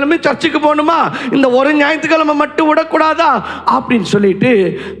ஞாயிற்றுக்கிழமையும் சர்ச்சுக்கு போகணுமா, இந்த ஒரு ஞாயிற்றுக்கிழமை மட்டும் விடக்கூடாதா அப்படின்னு சொல்லிட்டு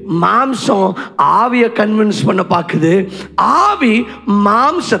மாம்சம் ஆவியை கன்வின்ஸ் பண்ண பாக்குது, ஆவி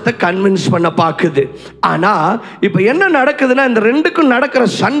மாம்சத்தை கன்வின்ஸ் பண்ண பாக்குது. ஆனா இப்ப என்ன நடக்குதுன்னா, இந்த ரெண்டுக்கும் நடக்கிற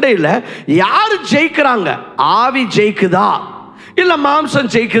சண்டையில யாரு ஜெயிக்கிறாங்க? ஆவி ஜெயிக்குதா இல்ல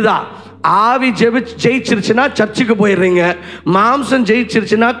மாம்சம் ஜெயிக்குதா? ஆவி ஜெயிச்சிருச்சுன்னா சர்ச்சுக்கு போயிடுறீங்க, மாம்சம்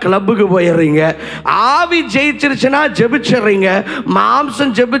ஜெயிச்சிருச்சுன்னா கிளப்புக்கு போயிடுறீங்க. ஆவி ஜெயிச்சிருச்சுன்னா ஜெபிச்சிடுறீங்க,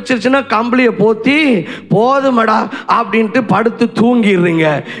 மாம்சம் ஜெபிச்சிருச்சுன்னா கம்பளியை போத்தி போதுமடா அப்படின்ட்டு படுத்து தூங்கிடுறீங்க.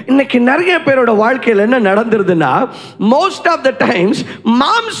 இன்னைக்கு நிறைய பேரோட வாழ்க்கையில் என்ன நடந்துருதுன்னா, மோஸ்ட் ஆஃப் த டைம்ஸ்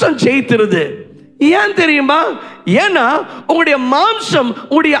மாம்சம் ஜெயித்திருது. ஏன் தெரியுமா? ஏன்னா உங்களுடைய மாம்சம்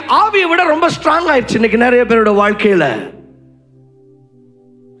உங்களுடைய ஆவியை விட ரொம்ப ஸ்ட்ராங் ஆயிடுச்சு இன்னைக்கு நிறைய பேரோட வாழ்க்கையில.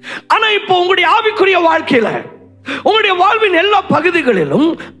 ஆனா இப்போ உங்களுடைய ஆவிக்குரிய வாழ்க்கையில, உங்களுடைய வாழ்வின் எல்லா பகுதிகளிலும்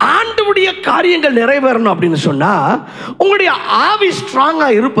ஆண்டவருடைய காரியங்கள் நிறைவேறணும் அப்படின்னு சொன்னா உங்களுடைய ஆவி ஸ்ட்ராங்கா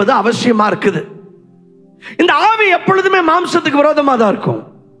இருப்பது அவசியமா இருக்குது. இந்த ஆவி எப்பொழுதுமே மாம்சத்துக்கு விரோதமா தான் இருக்கும்,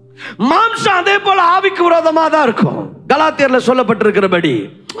 மாம்சம் அதே போல ஆவிக்கு விரோதமா தான் இருக்கும். கலாத்தியர்ல சொல்லப்பட்டிருக்கிறபடி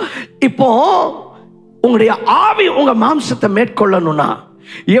இப்போ உங்களுடைய ஆவி உங்க மாம்சத்தை மேற்கொள்ளணும்னா,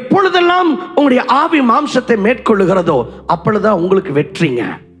 எப்பொழுதெல்லாம் உங்களுடைய ஆவி மாம்சத்தை மேற்கொள்ளுகிறதோ அப்பொழுதுதான் உங்களுக்கு வெற்றிங்க.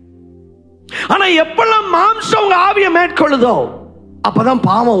 ஆனா எப்பெல்லாம் மாம்சம் உங்க ஆவியை மேற்கொள்ளுதோ அப்பதான்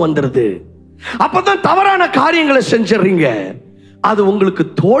பாவம் வந்துருது, அப்பதான் தவறான காரியங்களை செஞ்சிடறீங்க, அது உங்களுக்கு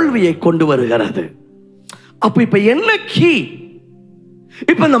தோல்வியை கொண்டு வருகிறது. அப்ப இப்ப என்ன கீ?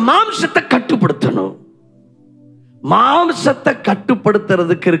 இப்ப இந்த மாம்சத்தை கட்டுப்படுத்தணும். மாம்சத்தை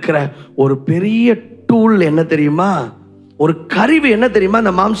கட்டுப்படுத்துறதுக்கு இருக்கிற ஒரு பெரிய டூல் என்ன தெரியுமா? ஒரு கருவி என்ன தெரியுமா?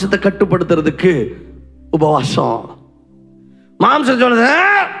 இந்த மாம்சத்தை கட்டுப்படுத்துறதுக்கு உபவாசம். மாம்சம் சொல்லுது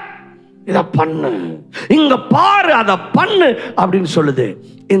இத பண்ணு, இங்க பாரு, அத பண்ணு அப்படின்னு சொல்லுது.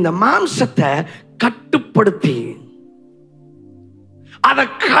 இந்த மாம்சத்தை கட்டுப்படுத்தி அதை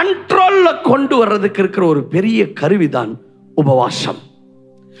கண்ட்ரோல்ல கொண்டு வர்றதுக்கு இருக்கிற ஒரு பெரிய கருவிதான் உபவாசம்.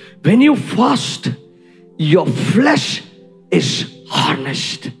 When you fast, your flesh is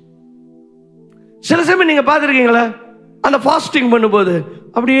harnessed. சில சமயம் நீங்க பார்த்திருக்கீங்களா, அந்த ஃபாஸ்டிங் பண்ணும்போது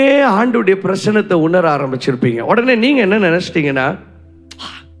அப்படியே ஆண்டவருடைய பிரசன்னத்தை உணர ஆரம்பிச்சிருப்பீங்க. உடனே நீங்க என்ன நினைச்சிட்டீங்கன்னா,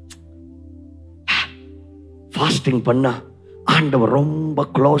 ஃபாஸ்டிங் பண்ணா ஆண்டவர் ரொம்ப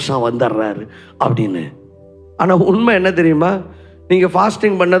க்ளோஸா வந்துடுறாரு அப்படின்னு. ஆனா உண்மை என்ன தெரியுமா? நீங்க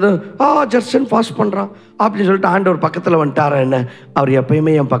ஃபாஸ்டிங் பண்ணதும் ஜெர்சன் ஃபாஸ்ட் பண்றான் அப்படின்னு சொல்லிட்டு ஆண்டவர் பக்கத்துல வந்துட்டாரா என்ன? அவர்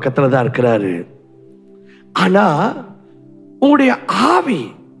எப்பயுமே என் பக்கத்துல தான் இருக்கிறாரு. ஆனா உங்களுடைய ஆவி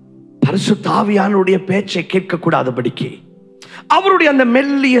பரிசுத்த ஆவியானுடைய பேச்சை கேட்கக்கூடாதபடிக்கு, அவருடைய அந்த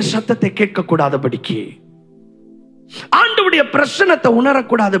மெல்லிய சத்தத்தை கேட்கக்கூடாதபடிக்கு, ஆண்டவருடைய பிரசன்னத்தை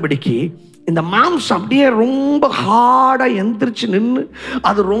உணரக்கூடாதபடிக்கு இந்த மாம்சம் அப்படியே ரொம்ப ஹார்டா எந்திரிச்சு நின்று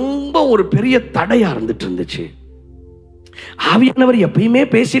அது ரொம்ப ஒரு பெரிய தடையா இருந்துட்டு இருந்துச்சு. ஆவியானவர் எப்பயுமே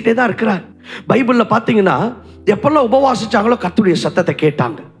பேசிட்டே தான் இருக்கிறார். பைபிள்ல பாத்தீங்கன்னா எப்பெல்லாம் உபவாசிச்சாங்களோ கர்த்தருடைய சத்தத்தை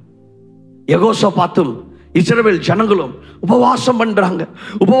கேட்டாங்க. யெகோஷாபாத்தும் இஸ்ரவேல் ஜனங்களும் உபவாசம் பண்றாங்க.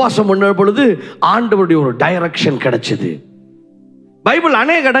 உபவாசம் பண்ண பொழுது ஆண்டவருடைய ஒரு டைரக்ஷன் கிடைச்சது. பைபிள்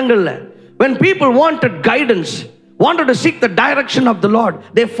அநேக இடங்கள்ல when people wanted guidance, wanted to seek the direction of the Lord,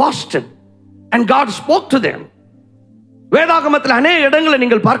 they fasted and God spoke to them. வேதாகமத்தில் அநேக இடங்களை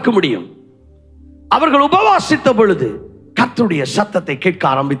நீங்கள் பார்க்க முடியும். அவர்கள் உபவாசித்த பொழுது கர்த்தருடைய சத்தத்தை கேட்க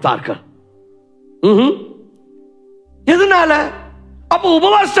ஆரம்பித்தார்கள். எதனால? அப்ப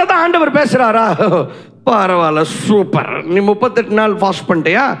உபவாசத்தை ஆண்டவர் பேசுறாரா? பரவாயில்ல, சூப்பர். நீ 38 நாள் ஃபாஸ்ட்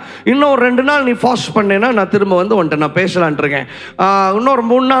பண்ணிட்டியா? இன்னும் 2 நாள் நீ ஃபாஸ்ட் பண்ணேன்னா நான் திரும்ப வந்து உன்ட்ட நான் பேசலான்ட்டு இருக்கேன். இன்னொரு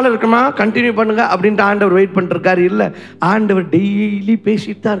 3 நாள் இருக்குமா, கண்டினியூ பண்ணுங்க அப்படின்ட்டு ஆண்டவர் வெயிட் பண்ணிருக்காரு. இல்லை, ஆண்டவர் டெய்லி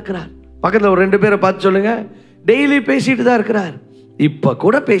பேசிட்டு தான் இருக்கிறார். பக்கத்தில் ஒரு 2 பேரை பார்த்து சொல்லுங்க, டெய்லி பேசிட்டு தான் இருக்கிறார். இப்போ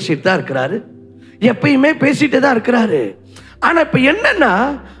கூட பேசிட்டு தான் இருக்கிறாரு, எப்பயுமே பேசிட்டு தான் இருக்கிறாரு. ஆனால் இப்போ என்னன்னா,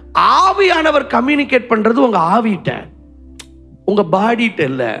 ஆவியானவர் கம்யூனிகேட் பண்றது உங்க ஆவிட்ட, உங்க பாடிட்ட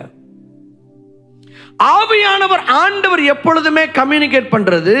இல்லை. ஆவியானவர் ஆண்டவர் எப்பொழுதுமே கம்யூனிகேட்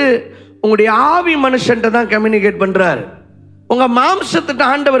பண்றது உங்களுடைய ஆவி மனுஷன்ட்ட தான் கம்யூனிகேட் பண்றாரு. உங்க மாம்சத்திட்ட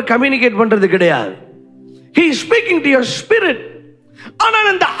ஆண்டவர் கம்யூனிகேட் பண்றது கிடையாது. He is speaking to your spirit.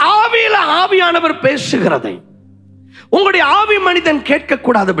 ஆனால் இந்த ஆவியில ஆவியானவர் பேசுகிறதை உங்களுடைய ஆவி மனிதன் கேட்க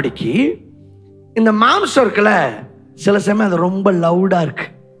கூடாதபடிக்கு இந்த மாம்சம் இருக்குல்ல, சில சமயம் அது ரொம்ப லவுடா இருக்கு.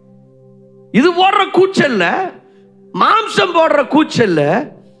 இது போடுற கூச்சல்ல, மாம்சம் போடுற கூச்சல்ல,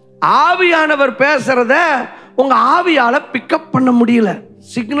 ஆவியானவர் பேசுறத உங்க ஆவியால பிக்கப் பண்ண முடியல.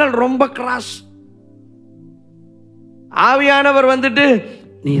 சிக்னல் ரொம்ப கிராஸ். ஆவியானவர் வந்துட்டு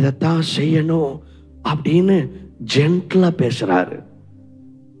நீ இதைத்தான் செய்யணும் அப்படின்னு ஜென்டலா பேசுறாரு.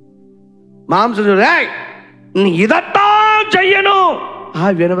 மாம்சம் நீ இதைத்தான் செய்யணும்,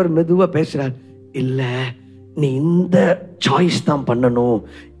 ஆவியானவர் மெதுவா பேசுறாரு. இல்ல, நீ இந்த சாய்ஸ் தான் பண்ணணும்,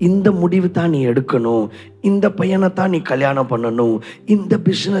 இந்த முடிவு தான் நீ எடுக்கணும், இந்த பையனை தான் நீ கல்யாணம் பண்ணணும், இந்த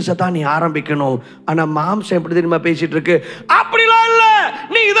பிசினஸை தான் நீ ஆரம்பிக்கணும். ஆனா மாம்சம் எப்படி தெரியுமா பேசிட்டு இருக்கு, அப்படிலாம் இல்ல,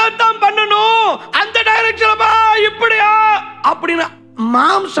 நீ இதைத்தான் பண்ணணும், அந்த டைரக்ஷன்ல இப்படியா அப்படின்னா.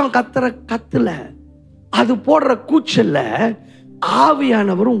 மாம்சம் கத்துற கத்துல, அது போடுற கூச்சல்ல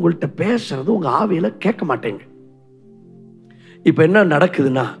ஆவியானவர் உங்கள்கிட்ட பேசுறது உங்க ஆவியில கேட்க மாட்டேங்க. இப்ப என்ன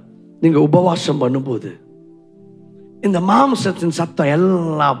நடக்குதுன்னா, நீங்க உபவாசம் பண்ணும்போது இந்த மாம்சத்தின் சத்தம்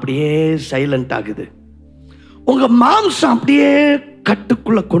எல்லாம் அப்படியே சைலண்ட் ஆகுது. உங்க மாம்சம் அப்படியே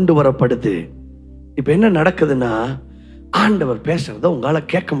கட்டுக்குள்ள கொண்டு வரப்படுது. இப்ப என்ன நடக்குதுன்னா, ஆண்டவர் பேசுறத உங்களால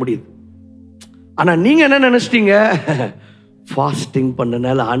கேட்க முடியுது. ஆனா நீங்க என்ன நினைச்சிட்டீங்க, ஃபாஸ்டிங்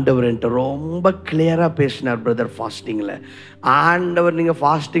பண்ணனால ஆண்டவர் என்கிட்ட ரொம்ப கிளியரா பேசினார் பிரதர். ஃபாஸ்டிங்ல ஆண்டவர் நீங்க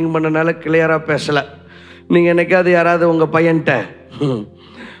ஃபாஸ்டிங் பண்ணனால கிளியரா பேசல. நீங்க என்னைக்காவது யாராவது உங்க பையன்ட்ட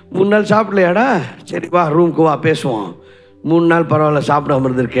 3 நாள் சாப்பிடலையாடா, சரி வா ரூமுக்கு வா பேசுவோம், 3 நாள் பரவாயில்ல சாப்பிடாம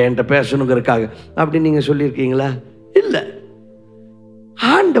இருந்திருக்கேன் என்கிட்ட பேசணுங்கிறதுக்காக அப்படின்னு நீங்க சொல்லியிருக்கீங்களா? இல்லை.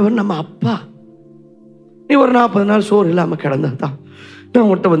 ஆண்டவர் நம்ம அப்பா. நீ ஒரு 40 நாள் சோறு இல்லாமல் கிடந்தா தான் நான்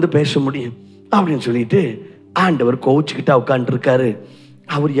உன்கிட்ட வந்து பேச முடியும் அப்படின்னு சொல்லிட்டு ஆண்டவர் கோவிச்சுக்கிட்டா உட்காந்துருக்காரு.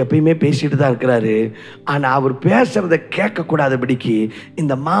 அவர் எப்பயுமே பேசிட்டு தான் இருக்கிறாரு. ஆனால் அவர் பேசுறத கேட்கக்கூடாதபடிக்கு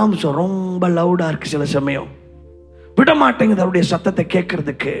இந்த மாம்சம் ரொம்ப லவுடா இருக்கு. சில சமயம் விட மாட்டேங்குது அவருடைய சத்தத்தை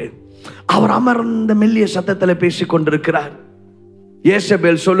கேட்கறதுக்கு. அவர் அமர்ந்த மெல்லிய சத்தத்தில் பேசிக் கொண்டிருக்கிறார்.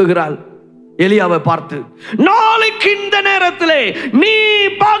 யேசபேல் சொல்லுகிறாள் எலியாவை பார்த்து, நாளைக்கு இந்த நேரத்திலே நீ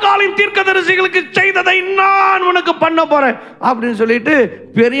பாகாலின் தீர்க்கதரிசிகளுக்கு செய்ததை நான் உனக்கு பண்ண போறேன் அப்படின்னு சொல்லிட்டு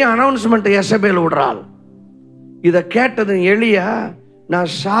பெரிய அனௌன்ஸ்மெண்ட் யேசபேல் விடுறாள். இதை கேட்டது எலியா,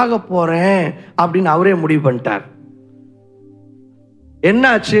 நான் சாக போறேன் அப்படின்னு அவரே முடிவு பண்ணிட்டார்.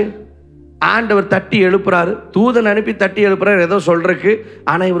 என்னாச்சு? ஆண்டவர் தட்டி எழுப்புறாரு, தூதன் அனுப்பி தட்டி எழுப்புறாரு ஏதோ சொல்றதுக்கு.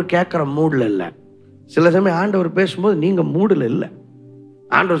 ஆனா இவர் கேட்கிற மூட்ல இல்லை. சில சமயம் ஆண்டவர் பேசும்போது நீங்க மூடுல இல்லை.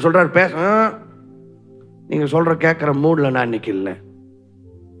 ஆண்டவர் சொல்றாரு பேச, நீங்க சொல்ற கேட்கிற மூட்ல நான் இன்னைக்கு இல்லை.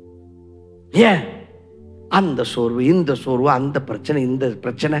 ஏன்? அந்த சோர்வு, இந்த சோர்வு, அந்த பிரச்சனை, இந்த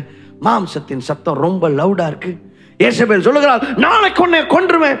பிரச்சனை, மாம்சத்தின் சத்தம் ரொம்ப லவுடா இருக்கு. யேசபேல் சொல்லுகிறாள் நாளைக்கு உன்னை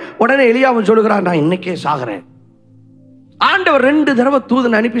கொன்றுவேன். உடனே எலியாவும் சொல்லுகிறான் நான் இன்னைக்கே சாகிறேன். ஆண்டவர் 2 தடவை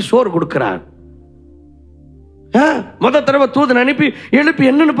தூதன் அனுப்பி சோறு கொடுக்கிறார். முதல் தடவை தூதன் அனுப்பி எழுப்பி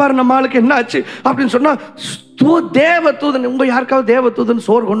என்னன்னு பாரு நம்ம ஆளுக்கு என்ன ஆச்சு அப்படின்னு சொன்னா, தேவ தூதன். உங்க யாருக்காவது தேவ தூதன்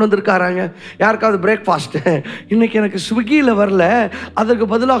சோறு கொண்டு வந்திருக்காராங்க? யாருக்காவது பிரேக்ஃபாஸ்ட் இன்னைக்கு எனக்கு ஸ்விக்கியில் வரல, அதுக்கு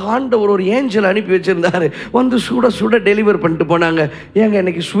பதிலாக ஆண்டவர் ஒரு ஏஞ்சல் அனுப்பி வச்சிருந்தாரு, வந்து சுட சுட டெலிவர் பண்ணிட்டு போனாங்க. ஏங்க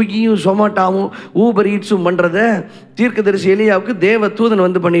இன்னைக்கு ஸ்விக்கியும் சொமாட்டோவும் ஊபர் ஈட்ஸும் பண்றத தீர்க்கதரிசி எலியாவுக்கு தேவ தூதன்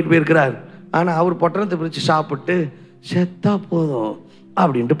வந்து பண்ணிட்டு போயிருக்கிறார். ஆனா அவர் பொட்டணத்தை பிரிச்சு சாப்பிட்டு செத்தா போதும்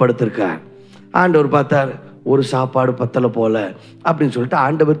அப்படின்ட்டு படுத்திருக்கார். ஆண்டவர் பார்த்தார், ஒரு சாப்பாடு பத்தலை போல அப்படின்னு சொல்லிட்டு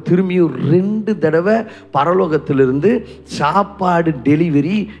ஆண்டவர் திரும்பியும் 2 தடவை பரலோகத்திலிருந்து சாப்பாடு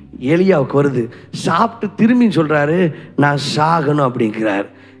டெலிவரி எலியாவுக்கு வருது. சாப்பிட்டு திரும்பி சொல்றாரு நான் சாகணும் அப்படிங்கிறார்.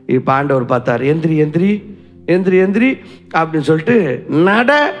 இப்போ ஆண்டவர் பார்த்தார், எந்திரி எந்திரி எந்திரி எந்திரி அப்படின்னு சொல்லிட்டு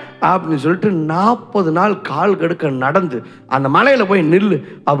நட அப்படின்னு சொல்லிட்டு 40 நாள் கால் கடுக்க நடந்து அந்த மலையில் போய் நில்லு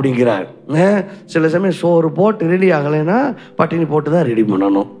அப்படிங்கிறார். சில சமயம் சோறு போட்டு ரெடி ஆகலைன்னா பட்டினி போட்டு தான் ரெடி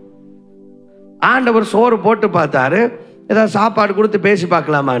பண்ணணும். ஆண்டவர் சோறு போட்டு பார்த்தாரு, ஏதாவது சாப்பாடு கொடுத்து பேசி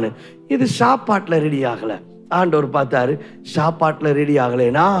பார்க்கலாமான்னு. இது சாப்பாட்டில் ரெடி ஆகலை. ஆண்டவர் பார்த்தாரு, சாப்பாட்டில் ரெடி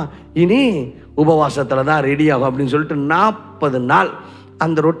ஆகலைன்னா இனி உபவாசத்தில் தான் ரெடி ஆகும் அப்படின்னு சொல்லிட்டு 40 நாள்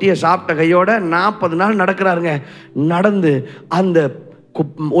அந்த ரொட்டியை சாப்பிட்ட கையோட 40 நாள் நடக்கிறாருங்க. நடந்து அந்த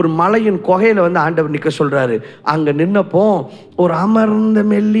ஒரு மலையின் குகையில வந்து ஆண்டவர் நிற்க சொல்றாரு. அங்க நின்னப்போ ஒரு அமர்ந்த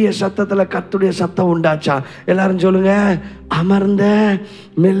மெல்லிய சத்தத்துல கர்த்தருடைய சத்தம் உண்டாச்சா? எல்லாரும் சொல்லுங்க, அமர்ந்த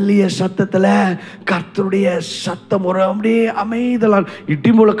மெல்லிய சத்தத்துல கர்த்தருடைய சத்தம் ஒரு அப்படியே அமைதலால்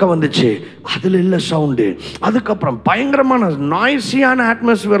இடி முழக்கம் வந்துச்சு. அதுல இல்ல சவுண்டு. அதுக்கப்புறம் பயங்கரமான நாய்ஸியான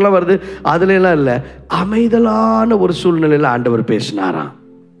அட்மாஸ்பியர்ல வருது. அதுல எல்லாம் இல்ல, அமைதலான ஒரு சூழ்நிலையில ஆண்டவர் பேசினாராம்.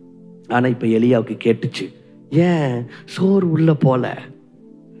 ஆனா இப்ப எலியாவுக்கு கேட்டுச்சு. ஏன்? சோறு உள்ள போல.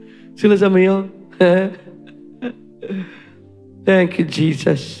 சில சமயம் தேங்க்யூ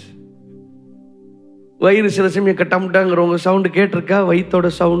ஜீசஸ், வயிறு சில சமயம் கட்டாமட்டாங்கிறவங்க சவுண்டு கேட்டிருக்கா? வயிற்றோட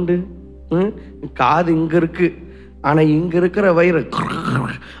சவுண்டு. காது இங்க இருக்கு, ஆனா இங்க இருக்கிற வயிறு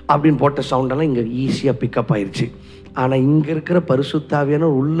அப்படின்னு போட்ட சவுண்டெல்லாம் இங்க ஈஸியா பிக்கப் ஆயிடுச்சு. ஆனா இங்க இருக்கிற பரிசுத்தாவியான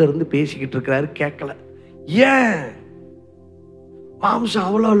உள்ள இருந்து பேசிக்கிட்டு இருக்கிறாரு, கேட்கல. ஏன்? மாம்சம்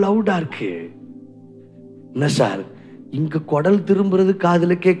அவ்வளோ லவுடா இருக்கு. என்ன சார், இங்க குடல் திரும்புறது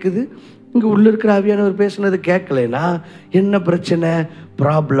காதுல கேக்குது, இங்க உள்ள இருக்கிற ஆவியானவர் பேசுனது கேட்கலனா என்ன பிரச்சனை?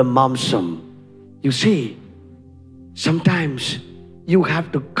 ப்ராப்ளம் மாம்சம். You see, sometimes you have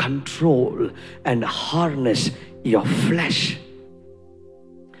to control and harness your flesh.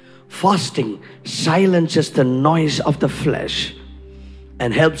 Fasting silences the noise of the flesh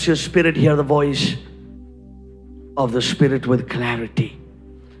and helps your spirit hear the voice of the spirit with clarity.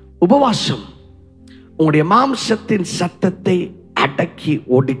 உபவாசம் உங்களுடைய மாம்சத்தின் சத்தத்தை அடக்கி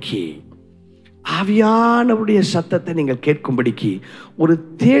ஒடுக்கி ஆவியானவருடைய சத்தத்தை நீங்கள் கேட்கும்படிக்கு ஒரு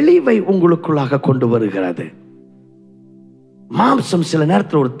தெளிவை உங்களுக்குள்ளாக கொண்டு வருகிறது. மாம்சம் சில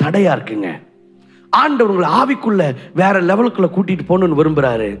நேரத்தில் ஒரு தடையா இருக்குங்க. ஆண்டவர் உங்களை ஆவிக்குள்ள வேற லெவலுக்குள்ள கூட்டிட்டு போகணும்னு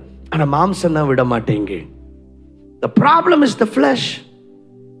விரும்புறாரு, ஆனா மாம்சம் தான் விட மாட்டேங்க. The problem is the flesh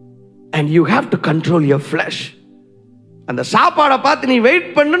and you have to control your flesh. அந்த சாப்பாடை பார்த்து நீ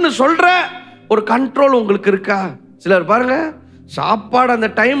வெயிட் பண்ணுன்னு சொல்ற ஒரு கண்ட்ரோல் உங்களுக்கு இருக்கா? சிலர் பாருங்க, சாப்பாடு அந்த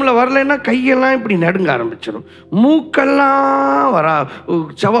டைம்ல வரலைன்னா கையெல்லாம் இப்படி நடுங்க ஆரம்பிச்சிடும், மூக்கெல்லாம் வர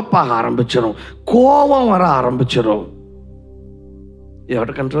செவப்பாக ஆரம்பிச்சிடும், கோபம் வர ஆரம்பிச்சிடும். You have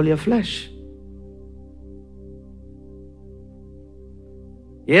to control your flesh.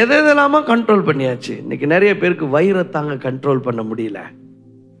 எதெல்லாம control பண்ணியாச்சு. இன்னைக்கு நிறைய பேருக்கு வயிறத்தாங்க கண்ட்ரோல் பண்ண முடியல.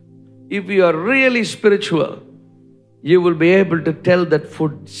 If you are really spiritual, you will be able to tell that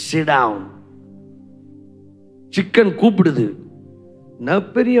food, sit down. Chicken கூப்பிடுது, நான்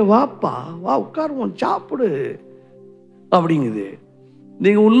பெரிய வாப்பா, வா உட்காருவோம் சாப்பிடு அப்படிங்குது.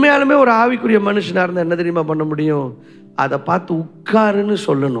 நீங்க உண்மையாலுமே ஒரு ஆவிக்குரிய மனுஷனா இருந்தா என்ன தெரியுமா பண்ண முடியும்? அதை பார்த்து உட்காருன்னு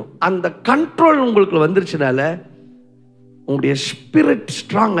சொல்லணும். அந்த கண்ட்ரோல் உங்களுக்கு வந்துருச்சுனால உங்களுடைய ஸ்பிரிட்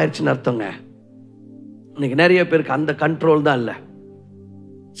ஸ்ட்ராங் ஆயிடுச்சுன்னு அர்த்தங்க. இன்னைக்கு நிறைய பேருக்கு அந்த கண்ட்ரோல் தான் இல்லை.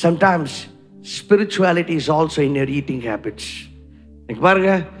 Sometimes spirituality is also in your eating habits. இன்னைக்கு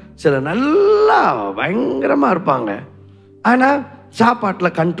பாருங்க, சில நல்லா பயங்கரமா இருப்பாங்க, ஆனா சாப்பாட்டுல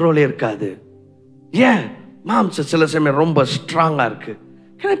கண்ட்ரோலே இருக்காது. ஏன்? மாம்சம் சில சமயம் ரொம்ப ஸ்ட்ராங்கா இருக்கு.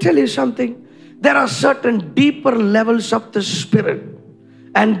 Can I tell you something? There are certain deeper levels of the spirit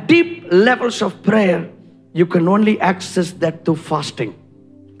and deep levels of prayer. You can only access that through fasting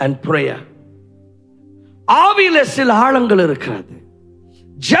and prayer. ஆவியில சில ஆழங்கள் இருக்கிறது,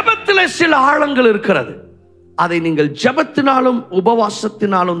 ஜெபத்திலே சில ஆழங்கள் இருக்கிறது. அதை நீங்கள் ஜெபத்தினாலும்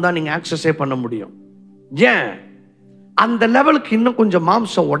உபவாசத்தினாலும் தான் நீங்க ஆக்சஸே பண்ண முடியும். ஏன்? அந்த லெவலுக்கு இன்னும் கொஞ்சம்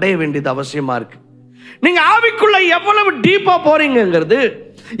மாம்சம் உடைய வேண்டியது அவசியமா இருக்கு. நீங்க ஆவிக்குள்ள எவ்வளவு டீப்பா போறீங்கிறது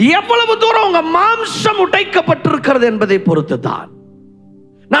எவ்வளவு தூரம் உங்க மாம்சம் உடைக்கப்பட்டிருக்கிறது என்பதை பொறுத்து தான்.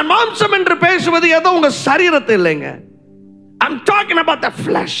 நான் மாம்சம் என்று பேசுவது ஏதோ உங்க சரீரத்தை இல்லைங்க. I'm talking about the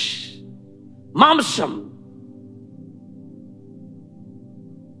flesh. மாம்சம்.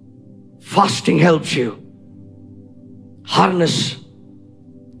 Fasting helps you harness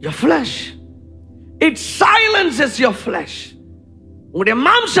your flesh. It silences your flesh. உங்களுடைய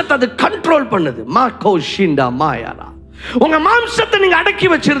மாம்சத்தை அது கண்ட்ரோல் பண்ணுது. உங்க மாம்சத்தை நீங்க அடக்கி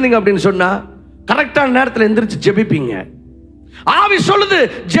வச்சிருந்தீங்க அப்படின்னு சொன்னா கரெக்டான நேரத்தில் எந்திரிச்சு ஜெபிப்பீங்க. ஆவி சொல்லுது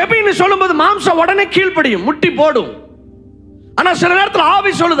ஜெபின்னு சொல்லும்போது மாம்சம் உடனே கீழ்ப்படியும், முட்டி போடும். ஆனா சில நேரத்தில்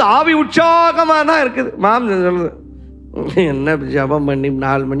ஆவி சொல்லுது, ஆவி உற்சாகமா தான் இருக்குது, மாம்சம் சொல்லுது என்ன ஜபம் பண்ணி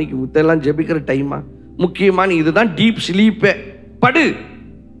 4 மணிக்கு உத்தெல்லாம் ஜெபிக்கிற டைமா? முக்கியமான இதுதான் டீப் ஸ்லீப்பே, படு.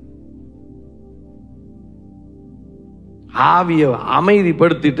 ஆவிய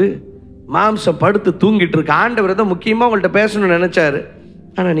அமைதிப்படுத்திட்டு மாம்சம் படுத்து தூங்கிட்டு இருக்கு. ஆண்டவர் தான் முக்கியமா உங்கள்ட்ட பேசணும்னு நினைச்சாரு,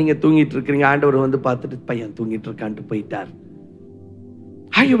 ஆனா நீங்க தூங்கிட்டு இருக்கிறீங்க. ஆண்டவர் வந்து பார்த்துட்டு பையன் தூங்கிட்டு இருக்கான்ட்டு போயிட்டார்.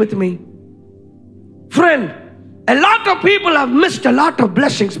 Are you with me? Friend, a lot of people have missed a lot of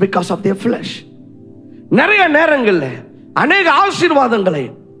blessings because of their flesh. நிறைய நேரங்கள்ல அநேக ஆசீர்வாதங்களை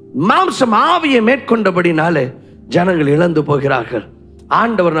மாம்சம் ஆவியை மேற்கொண்டபடினாலே ஜனங்கள் இழந்து போகிறார்கள்.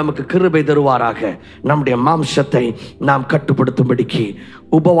 ஆண்டவர் நமக்கு கிருபை தருவாராக. நம்முடைய மாம்சத்தை நாம் கட்டுப்படுத்தும்படிக்கு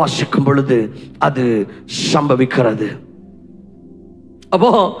உபவாசிக்கும் பொழுது அது சம்பவிக்கிறது.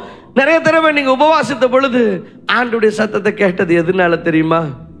 அப்போ நிறைய தடவை நீங்க உபவாசித்த பொழுது ஆண்டவருடைய சத்தத்தை கேட்டது எதனால தெரியுமா?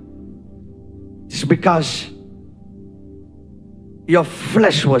 It's because your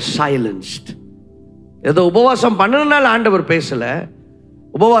flesh was silenced. ஏதோ உபவாசம் பண்ணனால ஆண்டவர் பேசல,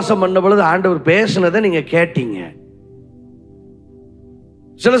 உபவாசம் பண்ண பொழுது ஆண்டவர் பேசினதை நீங்க கேட்டீங்க.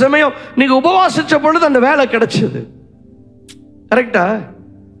 சில சமயம் நீங்க உபவாசிச்ச பொழுது அந்த வேலை கிடைச்சது. கரெக்டா?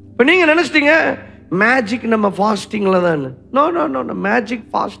 இப்ப நீங்க நினைச்சிட்டீங்க மேஜிக் நம்ம ஃபாஸ்டிங்ல தான். நோ நோ நோ, மேஜிக்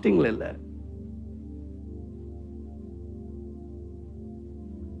ஃபாஸ்டிங்ல இல்ல.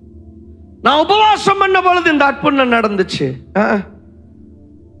 நான் உபவாசம் பண்ண பொழுது இந்த அற்புதம் நடந்துச்சு.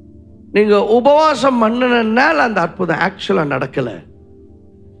 நீங்க உபவாசம் பண்ணனால அந்த அற்புதம் ஆக்சுவலா நடக்கல.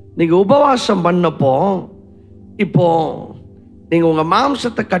 நீங்க உபவாசம் பண்ணப்போ இப்போ நீங்க உங்க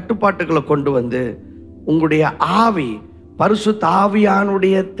மாம்சத்தை கட்டுப்பாட்டுகளை கொண்டு வந்து உங்களுடைய ஆவி பரிசுத்த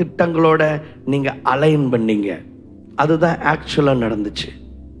ஆவியானுடைய திட்டங்களோட நீங்க அலைன் பண்ணீங்க. அதுதான் ஆக்சுவலா நடந்துச்சு.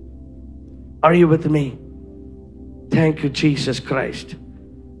 Are you with me? Thank you Jesus Christ.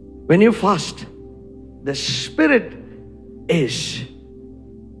 When you fast, the spirit is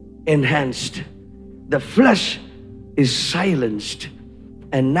enhanced, the flesh is silenced,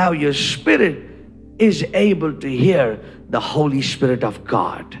 and now your spirit is able to hear the Holy Spirit of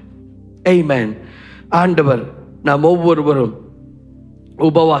God. Amen. ஆண்டவர் நாம் ஒவ்வொருவரும்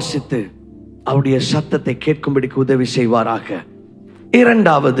உபவாசித்து அவருடைய சத்தத்தை கேட்கும்படிக்கு உதவி செய்வாராக.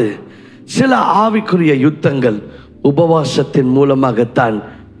 இரண்டாவது, சில ஆவிக்குரிய யுத்தங்கள் உபவாசத்தின் மூலமாகத்தான்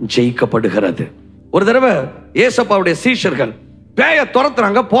ஜெயிக்கப்படுகிறது. ஒரு தடவை ஏசப்பாவுடைய சீஷர்கள் பேய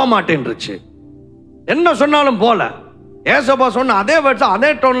துரத்துறாங்க, போக மாட்டேன்னுச்சு. என்ன சொன்னாலும் போல. ஏசப்பா சொன்ன அதே வேர்ட்ஸ்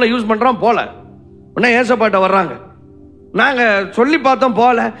அதே டோன்ல யூஸ் பண்றான் போல. உடனே ஏசப்பாட்ட வர்றாங்க. நாங்க சொல்லி பார்த்தோம்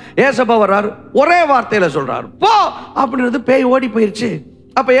போல. ஏசப்பா வர்றாரு, ஒரே வார்த்தையில சொல்றாரு போ அப்படின்றது. பேய் ஓடி போயிருச்சு.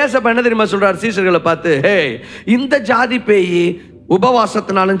 அப்ப ஏசப்பா என்ன தெரியுமா சொல்றாரு சீஷர்களை பார்த்து? ஹே, இந்த ஜாதி பேய்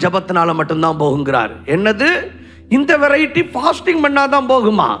உபவாசத்தினாலும் ஜபத்தினாலும் மட்டும்தான் போகுங்கிறார். என்னது? இந்த வெரைட்டி ஃபாஸ்டிங் பண்ணாதான்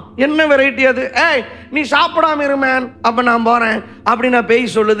போகுமா? என்ன வெரைட்டி அது? ஏய், நீ சாப்பிடாம இரு மேன், அப்ப நான் போறேன் அப்படின்னா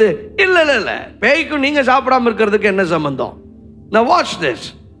பேய் சொல்லுது. இல்ல இல்ல இல்ல, பேய்க்கும் நீங்க சாப்பிடாம இருக்கிறதுக்கு என்ன சம்பந்தம்? நான் வாட்ச் திஸ்.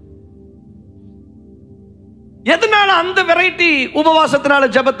 எதனால அந்த வெரைட்டி உபவாசத்தினால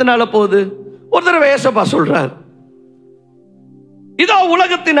ஜபத்தினால போகுது? ஒரு தடவை ஏசப்பா சொல்றார், இதோ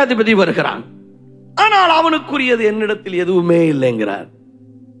உலகத்தின் அதிபதி வருகிறான், ஆனால் அவனுக்குரியது என்னிடத்தில் எதுவுமே இல்லைங்கிறார்.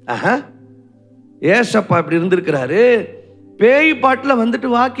 ஏசப்பா இப்படி இருந்திருக்கிறாரு. பேய் பாட்டுல வந்துட்டு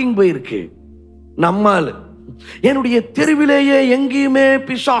வாக்கிங் போயிருக்கு. நம்மால் என்னுடைய தெருவிலேயே எங்கேயுமே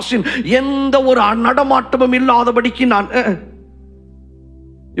பிசாசின் எந்த ஒரு நடமாட்டமும் இல்லாதபடிக்கு நான்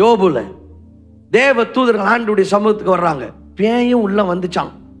யோபுல தேவ தூதர்கள் ஆண்டவருடைய சமூகத்துக்கு வர்றாங்க. பேயும் உள்ள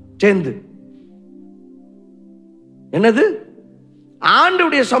வந்துச்சான் சேர்ந்து. என்னது?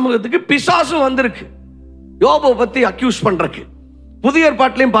 ஆண்டவருடைய சமூகத்துக்கு பிசாசும் வந்திருக்கு யோபுவை பத்தி அக்யூஸ் பண்றதுக்கு. புதிய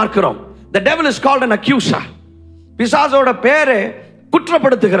ஏற்பாட்டிலையும் பார்க்கிறோம். The devil is called an accuser. பிசாசோட பேரே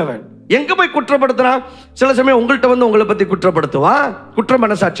குற்றப்படுத்துகிறவன். எங்க போய் குற்றப்படுத்துறான்? சில சமயம் உங்கள்கிட்ட வந்து உங்களை பத்தி குற்றப்படுத்துவான், குற்ற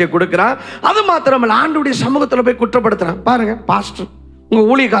மனசாட்சியை கொடுக்கிறான். அது மாத்திரமல்ல, ஆண்டவருடைய சமூகத்துல போய் குற்றப்படுத்துறான். பாருங்க, பாஸ்டர் உங்க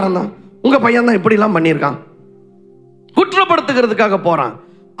ஊழியக்காரன் தான், உங்க பையன் தான் இப்படி எல்லாம் பண்ணியிருக்கான். குற்றப்படுத்துகிறதுக்காக போறான்.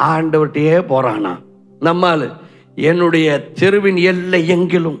 ஆண்டவர்கிட்டயே போறானா? நம்மால் என்னுடைய தெருவின் எல்லை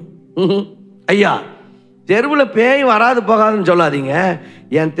எங்கிலும். ஐயா, தெருவில் பேய் வராது போகாதுன்னு சொல்லாதீங்க.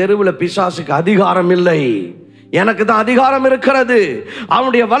 என் தெருவில் பிசாசுக்கு அதிகாரம் இல்லை, எனக்கு தான் அதிகாரம் இருக்கிறது.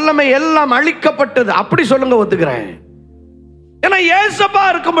 அவனுடைய வல்லமை எல்லாம் அழிக்கப்பட்டது அப்படி சொல்லுங்க, ஒத்துக்கிறேன். ஏன்னா ஏசப்பா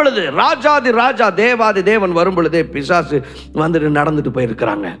இருக்கும் பொழுது, ராஜாதி ராஜா தேவாதி தேவன் வரும் பொழுதே பிசாசு வந்துட்டு நடந்துட்டு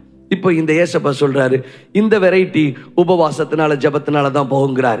போயிருக்கிறாங்க. இப்போ இந்த ஏசப்பா சொல்றாரு, இந்த வெரைட்டி உபவாசத்தினால ஜபத்தினால தான்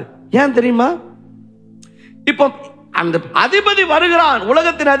போகுங்கிறாரு. ஏன் தெரியுமா? இப்போ அந்த அதிபதி வருகிறான்,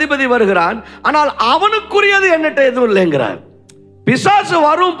 உலகத்தின் அதிபதி வருகிறான், ஆனால் அவனுக்குரியது என்னட்ட எதுவும் இல்லைங்கிறார். பிசாசு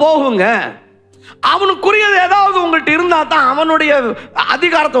வரும் போகுங்க, அவனுக்குரியது ஏதாவது உங்கள்கிட்ட இருந்தா தான் அவனுடைய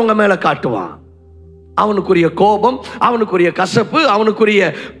அதிகாரத்தை உங்க மேல காட்டுவான். அவனுக்குரிய கோபம், அவனுக்குரிய கசப்பு,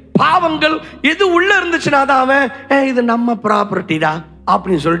 அவனுக்குரிய பாவங்கள் எது உள்ள இருந்துச்சுன்னா தான் அவன் இது நம்ம ப்ராப்பர்ட்டிடா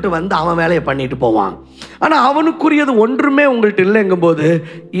அப்படின்னு சொல்லிட்டு வந்து அவன் வேலையை பண்ணிட்டு போவான். ஆனா அவனுக்குரியது ஒன்றுமே உங்கள்கிட்ட இல்லைங்கும் போது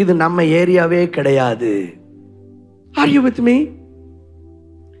இது நம்ம ஏரியாவே கிடையாது. Are you with me?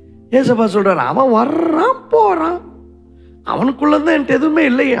 ஏசப்பா சொல்றாரு, அவன் வர்றான் போறான், அவனுக்குள்ளதான் என்கிட்ட எதுவுமே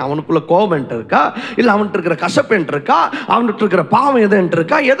இல்லை. அவனுக்குள்ள கோபம் என்கிட்ட இருக்கா, இல்ல அவன்கிட்ட இருக்கிற கசப்பு என்கிட்ட இருக்கா, அவன்கிட்ட இருக்கிற பாவம் எது என்கிட்ட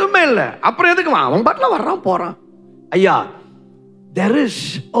இருக்கா? எதுவுமே இல்லை. அப்புறம் எதுக்கு அவன் பாட்டுல வர்றான் போறான்? ஐயா, there is,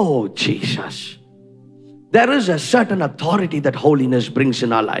 oh Jesus, there is a certain authority that holiness brings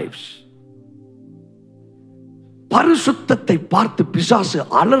in our lives. பரிசுத்தத்தை பார்த்து பிசாசு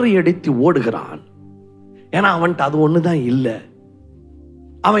அலறி அடித்து ஓடுகிறான். ஏன்னா அவன்கிட்ட அது ஒண்ணுதான் இல்லை.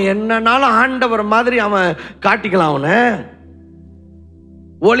 அவன் என்னன்னாலும் ஆண்டவர் மாதிரி அவன் காட்டிக்கலாம். அவனை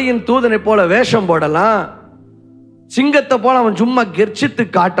ஒளியின் தூதனை போல வேஷம் போடலாம். சிங்கத்தை போல அவன் சும்மா கெர்ச்சித்து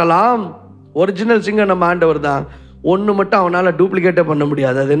காட்டலாம். ஒரிஜினல் சிங்கம் நம்ம ஆண்டவர் தான். ஒன்று மட்டும் அவனால் டூப்ளிகேட்டே பண்ண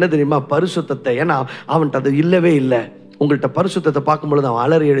முடியாது. அது என்ன தெரியுமா? பரிசுத்தத்தை. ஏன்னா அவன்கிட்ட அது இல்லவே இல்லை. உங்கள்கிட்ட பரிசுத்தத்தை பார்க்கும்பொழுது அவன்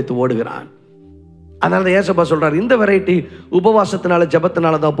அலறி எடுத்து ஓடுகிறான். அதனால தான் ஏசப்பா சொல்றாரு, இந்த வெரைட்டி உபவாசத்தினால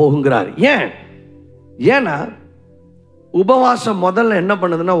ஜபத்தினால தான் போகுங்கிறார். ஏன்னா உபவாசம் முதல்ல என்ன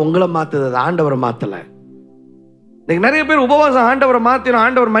பண்ணுதுன்னா உங்களை மாத்துது, அது ஆண்டவரை மாத்தல. நிறைய பேர் உபவாசம் ஆண்டவரை மாத்திரும்,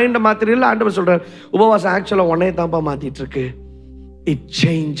 ஆண்டவர் மைண்டை மாத்திரம். இல்லை, ஆண்டவர் சொல்றாரு உபவாசம் ஆக்சுவலா உன்னைய தான்ப்பா மாத்திட்டு இருக்கு. It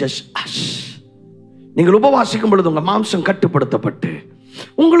changes as. நீங்கள் உபவாசிக்கும் பொழுது உங்க மாம்சம் கட்டுப்படுத்தப்பட்டு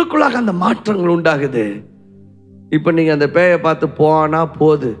உங்களுக்குள்ளாக அந்த மாற்றங்கள் உண்டாகுது. இப்ப நீங்க அந்த பேயை பார்த்து போனா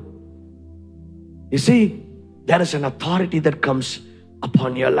போது. You see, there is an authority that comes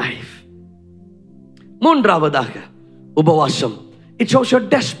upon your life. மூன்றாவதாக உபவாசம், it shows your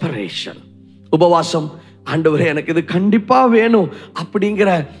desperation. உபவாசம், ஆண்டவரே எனக்கு இது கண்டிப்பா வேணும் அப்படிங்கிற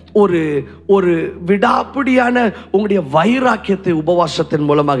ஒரு விடாப்பிடியான உங்களுடைய வைராக்கியத்தை உபவாசத்தின்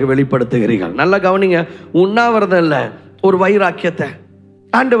மூலமாக வெளிப்படுத்துகிறீர்கள். நல்லா கவனிங்க, உண்ணாவிரதம் இல்ல, ஒரு வைராக்கியத்தை.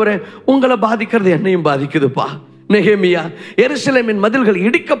 ஆண்டவரே உங்களை பாதிக்கிறது என்னையும் பாதிக்குதுப்பா. நெகேமியா எருசலேமின் மதில்கள்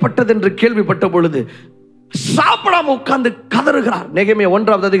இடிக்கப்பட்டது என்று கேள்விப்பட்ட பொழுது சாப்பிடாம உட்கார்ந்து கதறுகிறார். நெகேமியா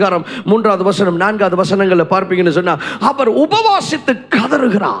 1வது அதிகாரம் 3வது வசனம் 4வது வசனங்கள்ல பார்ப்பீங்கன்னு சொன்னா அவர் உபவாசித்து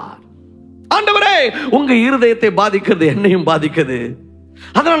கதறுகிறார். ஆண்டவரே உங்க இருதயத்தை பாதிக்கிறது என்னையும் பாதிக்குது.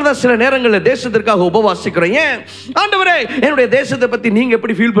 அதனாலதான் சில நேரங்களில் தேசத்திற்காக உபவாசிக்கிறேன். ஏன் ஆண்டவரே, என்னுடைய தேசத்தை பத்தி நீங்க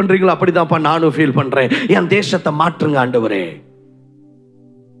எப்படி ஃபீல் பண்றீங்களோ அப்படிதான்ப்பா நானும் ஃபீல் பண்றேன். என் தேசத்தை மாற்றுங்க ஆண்டவரே.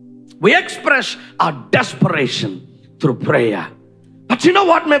 We express our desperation through prayer. But you know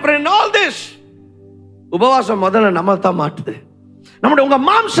what, my friend, all this உபவாசம் முதல்ல நம்ம தான் மாட்டுது. நம்முடைய உங்க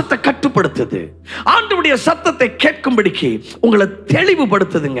மாம்சத்தை கட்டுப்படுத்துது. ஆண்டவருடைய சத்தத்தை கேட்கும்படிக்கு உங்களை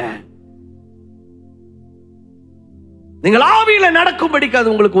தெளிவுபடுத்துதுங்க. நீங்கள் ஆவியில நடக்கும்படிக்கு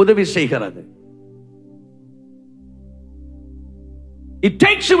அது உங்களுக்கு உதவி செய்கிறது. It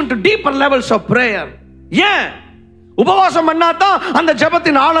takes you into deeper levels of prayer. ஏன் உபவாசம் பண்ணாதான் அந்த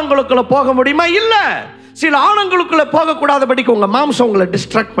ஜெபத்தின் ஆழங்களுக்குள்ள போக முடியுமா? இல்ல, சில ஆழங்களுக்குள்ள போக கூடாதபடிக்கு உங்க மாம்சம் உங்களை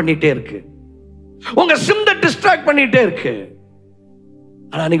டிஸ்ட்ராக்ட் பண்ணிட்டே இருக்கு, உங்க சிந்தை டிஸ்ட்ராக்ட் பண்ணிட்டே இருக்கு.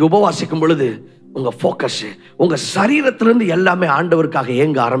 ஆனா நீங்க உபவாசிக்கும் பொழுது உங்க போக்கஸ் உங்க சரீரத்திலிருந்து எல்லாமே ஆண்டவருக்காக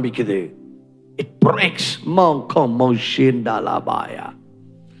ஏங்க ஆரம்பிக்குது. It breaks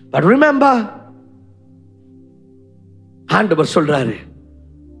but remember, ஆண்டவர் சொல்றாரு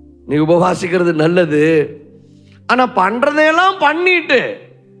நீ உபவாசிக்கிறது நல்லது, ஆனா பண்றதையெல்லாம் பண்ணிட்டு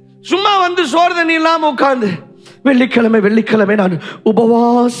சும்மா வந்து சோறு தண்ணி இல்லாம உட்கார்ந்து வெள்ளிக்கிழமை நான்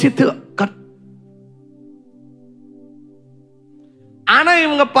உபவாசித்து, ஆனா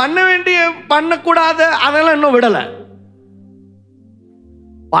இவங்க பண்ண வேண்டிய பண்ணக்கூடாத அதெல்லாம் இன்னும் விடல,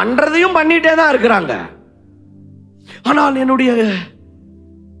 பண்றதையும் பண்ணிட்டே தான் இருக்கிறாங்க. ஆனால் என்னுடைய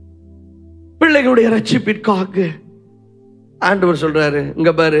பிள்ளைகளுடைய ரட்சிப்பிற்காக ஆண்டவர் சொல்றாரு,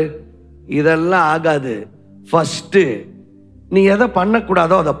 இங்க பாரு இதெல்லாம் ஆகாது. ஃபர்ஸ்ட் நீ எதை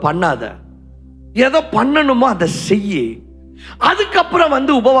பண்ணக்கூடாதோ அதை பண்ணாத, எதை பண்ணணுமோ அதை செய்யி, அதுக்கப்புறம்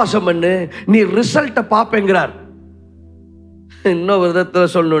வந்து உபவாசம் பண்ணு, நீ ரிசல்ட்டை பார்ப்பேங்கிறார். இன்னொரு விதத்துல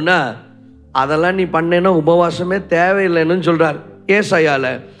சொல்லணும்னா அதெல்லாம் நீ பண்ணேன்னா உபவாசமே தேவையில்லைன்னு சொல்றார். ஏசாயால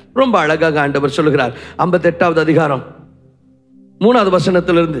ரொம்ப அழகாக ஆண்டவர் சொல்லுகிறார். 58வது அதிகாரம் 3வது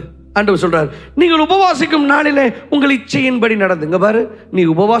வசனத்திலிருந்து ஆண்டவர் சொல்றார், நீங்கள் உபவாசிக்கும் நாளிலே உங்கள் இச்சையின்படி நடந்துங்க. பாரு, நீ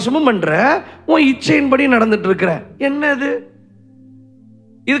உபவாசமும் பண்ற, உன் இச்சையின்படி நடந்துட்டு இருக்கிற. என்னது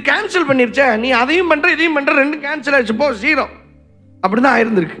இது? கேன்சல் பண்ணிருச்ச, நீ அதையும் பண்ற இதையும் பண்ற, ரெண்டும் கேன்சல் ஆயிடுச்சு, போ 0. அப்படிதான்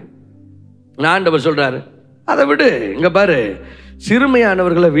ஆயிருந்திருக்கு. ஆண்டவர் சொல்றாரு, அதை விடு. இங்க பாரு,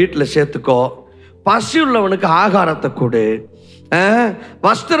 சிறுமையானவர்களை வீட்டில் சேர்த்துக்கோ, பசி உள்ளவனுக்கு ஆகாரத்தை கொடு,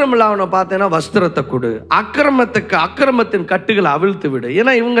 வஸ்திரம் இல்லாம பார்த்தேன்னா வஸ்திரத்தை கொடு, அக்கிரமத்தின் கட்டுகளை அவிழ்த்து விடு.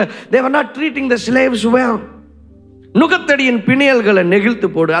 ஏன்னா இவங்க they were not treating the slaves well. நுகத்தடியின் பிணியல்களை நெகிழ்த்து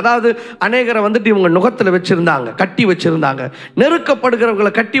போடு. அதாவது அநேகரை வந்துட்டு இவங்க நுகத்துல வச்சிருந்தாங்க, கட்டி வச்சிருந்தாங்க,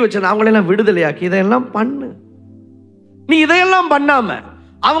 நெருக்கப்படுகிறவங்களை கட்டி வச்சிருந்தாங்க, அவங்களெல்லாம் விடுதலையாக்கி இதையெல்லாம் பண்ணு. நீ இதையெல்லாம் பண்ணாம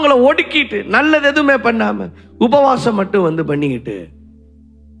அவங்கள ஒடுக்கிட்டு நல்லது எதுவுமே பண்ணாம உபவாசம் மட்டும் வந்து பண்ணிக்கிட்டு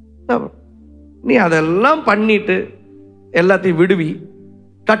நீ அதெல்லாம் பண்ணிட்டு எல்லாத்தையும் விடுவி,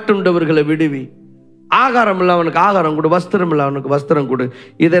 கட்டுண்டவர்களை விடுவி, ஆகாரம் இல்லை அவனுக்கு ஆகாரம் கொடு, வஸ்திரம் இல்லை அவனுக்கு வஸ்திரம் கொடு.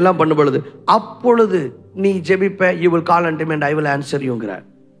 இதெல்லாம் பண்ணும் பொழுது அப்பொழுது நீ ஜெபிப்ப, you will call unto me and I will answer youங்கிறார்.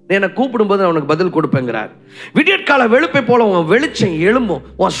 என்னை கூப்பிடும்போது அவனுக்கு பதில் கொடுப்பேங்கிறார். விடியற்கால வெளுப்பை போல உன் வெளிச்சம் எழும்பும்,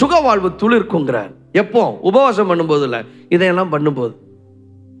 உன் சுக வாழ்வு துளிர்க்குங்கிறார். எப்போ? உபவாசம் பண்ணும்போது இல்லை, இதையெல்லாம் பண்ணும்போது.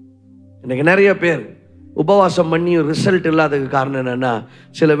 இன்னைக்கு நிறைய பேர் உபவாசம் பண்ணியும் ரிசல்ட் இல்லாததுக்கு காரணம் என்னன்னா,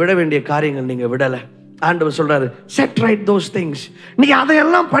 சில விட வேண்டிய காரியங்கள் நீங்க விடலை. ஆண்டவர் சொல்றாரு, செட் ரைட் தோஸ் திங்ஸ். நீ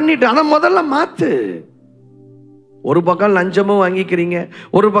அதையெல்லாம் பண்ணிட்டு அதை முதல்ல மாத்து. ஒரு பக்கம் லஞ்சமும் வாங்கிக்கிறீங்க,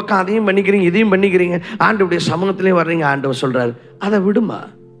 ஒரு பக்கம் அதையும் பண்ணிக்கிறீங்க, இதையும் பண்ணிக்கிறீங்க, ஆண்டவருடைய சமூகத்திலையும் வர்றீங்க. ஆண்டவர் சொல்றாரு, அதை விடுமா.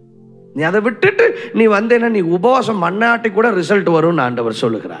 நீ அதை விட்டுட்டு நீ வந்தேன்னா நீ உபவாசம் மண்ணாட்டி கூட ரிசல்ட் வரும்னு ஆண்டவர்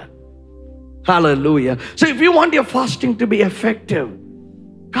சொல்லுகிறார். Hallelujah. So if you want your fasting to be effective,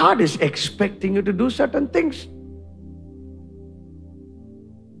 God is expecting you to do certain things.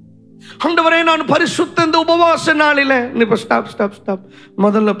 ஆண்டவரே, நான் பரிசுத்த இந்த உபவாச நாளில நீ இப்ப ஸ்டாப்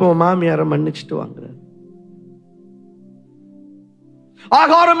முதல்ல போ மாமியாரை மன்னிச்சுட்டு வாங்க.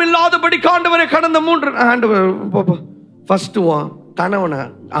 ஆகாரம் இல்லாதபடி ஆண்டவரே கடந்த 3 ஆண்டவர் ஃபர்ஸ்ட் கணவனை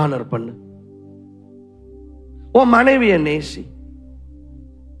ஆனர் பண்ணு, உன் மனைவியை நேசி,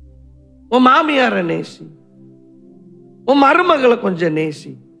 உன் மாமியாரை நேசி, உன் மருமகளை கொஞ்சம்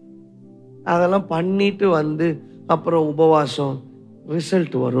நேசி. அதெல்லாம் பண்ணிட்டு வந்து அப்புறம் உபவாசம்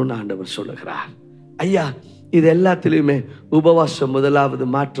ரிசல்ட் வரும்னு ஆண்டவர் சொல்லுகிறார். ஐயா, இது எல்லாத்திலையுமே உபவாசம் முதலாவது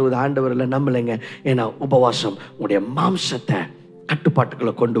மாற்றுவது ஆண்டவரில் நம்மளைங்க. ஏன்னா உபவாசம் உங்களுடைய மாம்சத்தை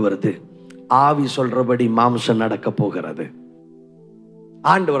கட்டுப்பாட்டுக்குள்ள கொண்டு வருது. ஆவி சொல்றபடி மாம்சம் நடக்க போகிறது.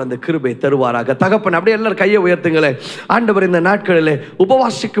 ஆண்டவர் அந்த கிருபை தருவாராக. தகப்பன், அப்படியே எல்லாரும் கையை உயர்த்துங்களே. ஆண்டவர் இந்த நாட்களிலே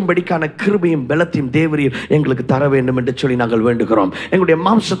உபவாசிக்கும்படிக்கான கிருபையும் பலத்தையும் தேவரீர் எங்களுக்கு தர வேண்டும் என்று சொல்லி நாங்கள் வேண்டுகிறோம். எங்களுடைய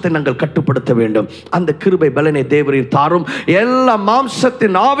மாம்சத்தை நாங்கள் கட்டுப்படுத்த வேண்டும். அந்த கிருபை பலனை தேவரீர் தாரும். எல்லா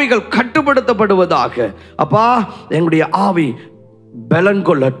மாம்சத்தின் ஆவிகள் கட்டுப்படுத்தப்படுவதாக. அப்பா, எங்களுடைய ஆவி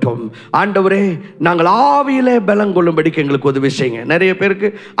பலங்கொள்ளட்டும். ஆண்டவரே, நாங்கள் ஆவியிலே பலங்கொள்ளும்படிக்கு எங்களுக்கு உதவி செய்யுங்க. நிறைய பேருக்கு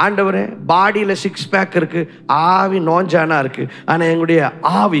ஆண்டவரே பாடியில் 6 பேக் இருக்கு, ஆவி நோஞ்சானா இருக்கு. ஆனால் எங்களுடைய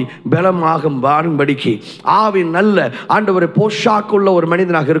ஆவி பலமாக வாழும்படிக்கு, ஆவி நல்ல ஆண்டவரே போஷாக்குள்ள ஒரு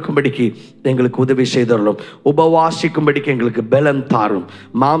மனிதனாக இருக்கும்படிக்கு எங்களுக்கு உதவி செய்தரலும். உபவாசிக்கும்படிக்கு எங்களுக்கு பலம் தாரும்.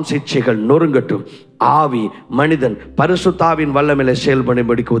 மாம்சிச்சைகள் நொறுங்கட்டும். ஆவி மனிதன் பரிசுத்தாவின் வல்லமையிலே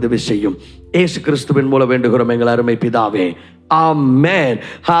செயல்படும்படிக்கு உதவி செய்யும். இயேசு கிறிஸ்துவின் மூலம் வேண்டுகிறோம் எங்கள் அருமை பிதாவே. ஆமென்.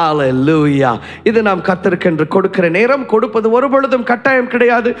 ஹalleluya. இது நாம் கர்த்தருக்கென்று கொடுக்கிற நேரம். கொடுப்பது ஒரு பொழுதும் கட்டாயம்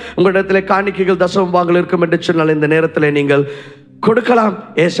கிடையாது. உங்களிடத்தில் காணிக்கைகள் தசம பாகங்கள் இருக்கும் என்று சொன்னால் இந்த நேரத்தில் நீங்கள் கொடுக்கலாம்.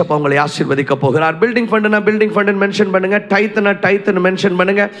 ஏசப்பா உங்களை ஆசீர்வதிக்க போகிறார். பில்டிங் ஃபண்டுனா பில்டிங் ஃபண்ட் மென்ஷன் பண்ணுங்க, டைத்னா டைத்னு மென்ஷன்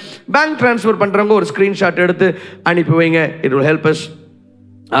பண்ணுங்க. பேங்க் டிரான்ஸ்ஃபர் பண்றவங்க ஒரு ஸ்கிரீன்ஷாட் எடுத்து அனுப்பி வைங்க. It will help us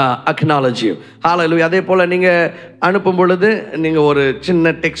acknowledge you. Hallelujah. அதே போல் நீங்கள் அனுப்பும் பொழுது நீங்கள் ஒரு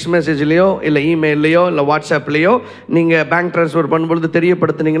சின்ன டெக்ஸ்ட் மெசேஜ்லையோ இல்லை இமெயிலையோ இல்லை வாட்ஸ்அப்லேயோ நீங்கள் பேங்க் ட்ரான்ஸ்ஃபர் பண்ணும்பொழுது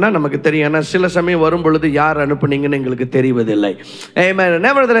தெரியப்படுத்தினீங்கன்னா நமக்கு தெரியும். ஏன்னா சில சமயம் வரும் பொழுது யார் அனுப்புனீங்கன்னு எங்களுக்கு தெரிவதில்லை. Amen.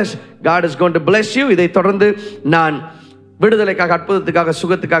 Nevertheless, God is going to bless you. இதை தொடர்ந்து நான் விடுதலைக்காக, அற்புதத்துக்காக,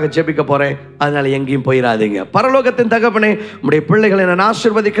 சுகத்துக்காக ஜெபிக்க போறேன். அதனால எங்கேயும் போயிடாதீங்க. பரலோகத்தின் தகப்பனே, உம்முடைய பிள்ளைகளை நான்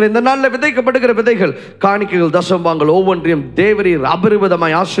ஆசீர்வதிக்கிறேன். இந்த நாளில் விதைக்கப்படுகிற விதைகள், காணிக்கைகள், தசமபாகங்கள் ஒவ்வொன்றையும் தேவரீர்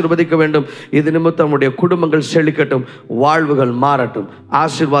அபரிவிதமாய் ஆசீர்வதிக்க வேண்டும். இது நிமித்தம் நம்முடைய குடும்பங்கள் செழிக்கட்டும், வாழ்வுகள் மாறட்டும்.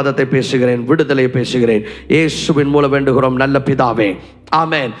 ஆசீர்வாதத்தை பேசுகிறேன், விடுதலையை பேசுகிறேன். இயேசுவின் மூலம் வேண்டுகிறோம் நல்ல பிதாவே.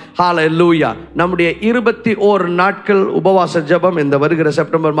 ஆமென். ஹalleluya. நம்முடைய 21 நாட்கள் உபவாச ஜெபம் இந்த வருகிற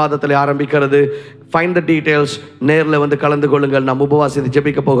செப்டம்பர் மாதத்தில் ஆரம்பிக்கிறது. Find the details. நேரில் வந்து கலந்து கொள்ளுங்கள். நாம் உபவாசித்து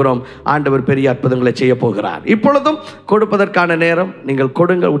ஜெபிக்க போகிறோம். ஆண்டவர் பெரிய அற்புதங்களை செய்ய போகிறார். இப்பொழுதும் கொடுப்பதற்கான நேரம். நீங்கள்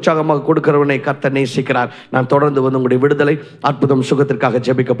கொடுங்கள். உற்சாகமாக கொடுக்கிறவனை கர்த்தர் நேசிக்கிறார். நான் தொடர்ந்து வந்து உங்களுடைய விடுதலை, அற்புதம், சுகத்திற்காக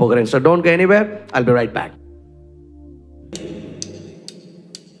ஜெபிக்க போகிறேன். So don't go anywhere. I'll be right back.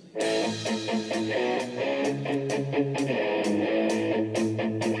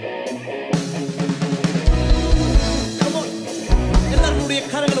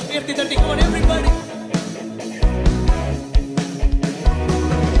 Come on, everybody.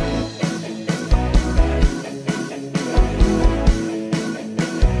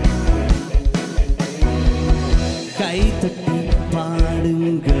 கை தட்டி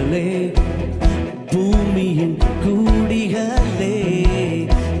பாடுங்களே பூமியின் குடிகளே,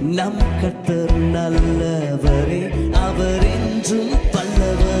 நம் கர்த்தர் நல்லவரே, அவர் என்றும்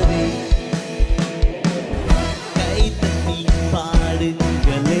வல்லவரே. கை தட்டி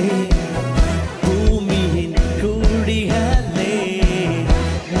பாடுங்களே பூமியின் குடிகளே,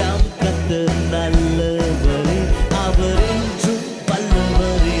 நம் கர்த்தர் நல்லவரே, அவர் என்றும்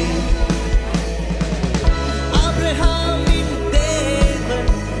வல்லவரே. ஆபிரகாமின் தேவன்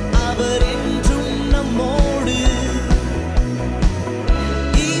அவர் என்றும் நம்மோடு,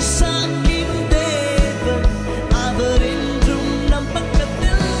 ஈசாக்கின் தேவன் அவர் என்றும் நம்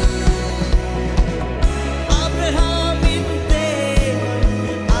பக்கத்தில். ஆபிரகாமின் தேவன்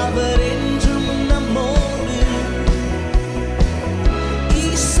அவர் என்றும் நம்மோடு,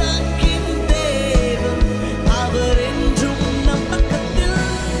 ஈசாக்கின் தேவன் அவர் என்றும் நம் பக்கத்தில்.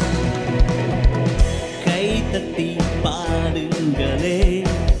 கை தட்டி பாடுங்களே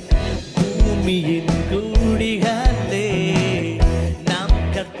பூமியின்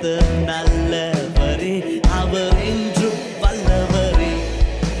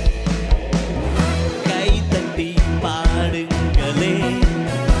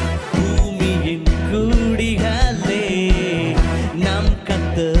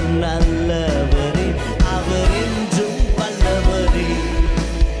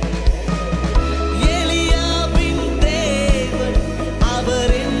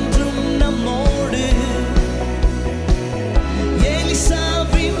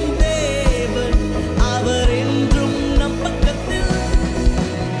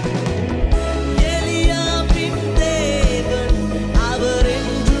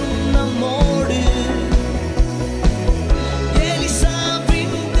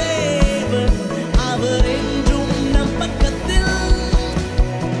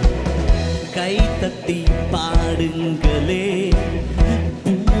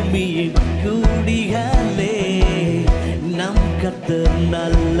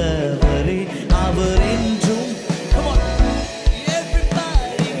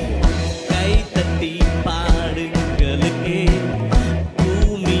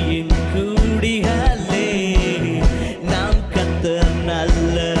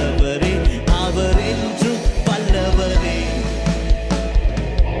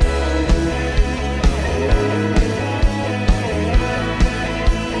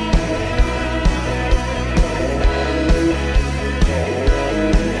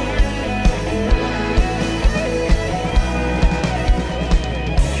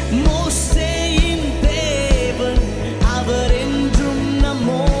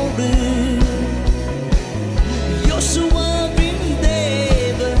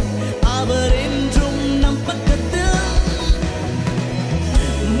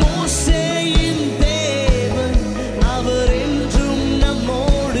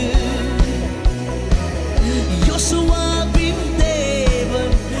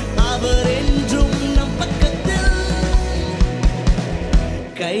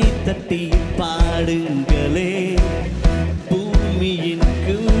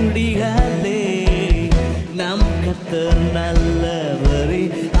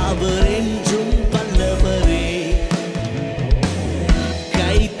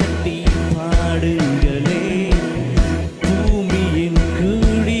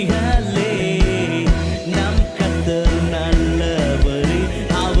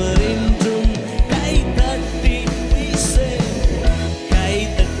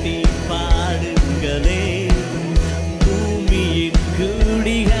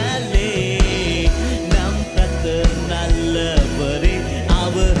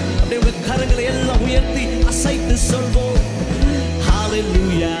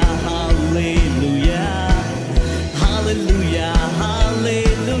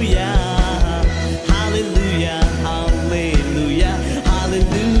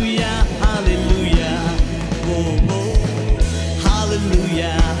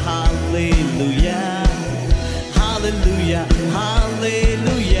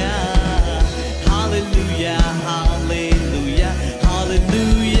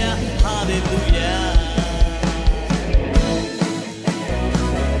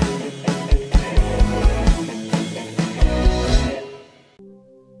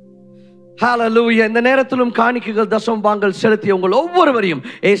ஹalleluya. இந்த நேரத்திலும் காணிக்கைகள் தசமபாகங்கள் செலுத்திய உங்கள் ஒவ்வொருவரையும்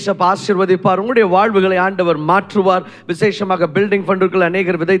ஏசப்பா ஆசீர்வதிப்பார். உங்களுடைய வாழ்வுகளை ஆண்டவர் மாற்றுவார். விசேஷமாக பில்டிங் ஃபண்டுகள்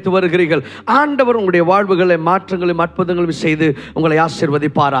அநேகர் விதைத்து வருகிறீர்கள். ஆண்டவர் உங்களுடைய வாழ்வுகளை மாற்றங்களும் அற்புதங்களும் செய்து உங்களை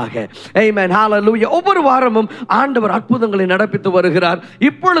ஆசீர்வதிப்பாராக. ஆமென். ஹalleluya. ஒவ்வொரு வாரமும் ஆண்டவர் அற்புதங்களை நடப்பித்து வருகிறார்.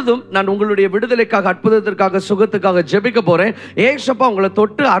 இப்பொழுதும் நான் உங்களுடைய விடுதலைக்காக, அற்புதத்திற்காக, சுகத்துக்காக ஜெபிக்க போறேன். ஏசப்பா உங்களை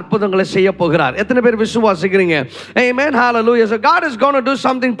தொட்டு அற்புதங்களை செய்ய போகிறார். எத்தனை பேர் விசுவாசிக்கிறீங்க? ஆமென். ஹalleluya. So God is going to do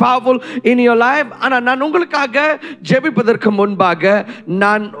something powerful in your life. ஆனால் நான் உங்களுக்காக ஜெபிப்பதற்கு முன்பாக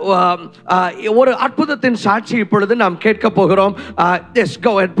நான் ஒரு அற்புதத்தின் சாட்சி இப்பொழுது நாம் கேட்க போகிறோம். Yes,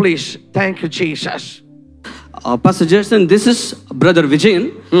 go ahead please. Thank you Jesus. Pastor Gersson, this is Brother Vijayan.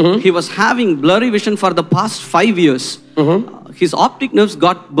 He was having blurry vision for the past 5 years. His optic nerves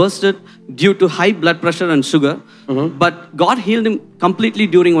got bursted due to high blood pressure and sugar. But God healed him completely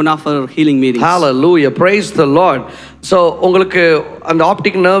during one of our healing meetings. Hallelujah. Praise the Lord. So உங்களுக்கு அந்த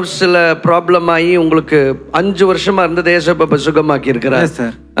optic நர்வ்ஸ்ல problem ஆகி உங்களுக்கு 5 வருஷமா இருந்தது ஏசப்பா சுகமாக்கி இருக்கிறார். Yes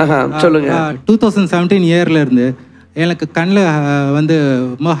sir. சொல்லுங்க. 2017 இயர்ல இருந்து எனக்கு கண்ணில் வந்து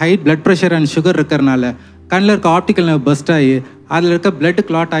high blood pressure and sugar இருக்கிறனால கண்ணில் இருக்க ஆப்டிக்கல் நர்வ் பஸ்ட் ஆகி அதில் இருக்க பிளட்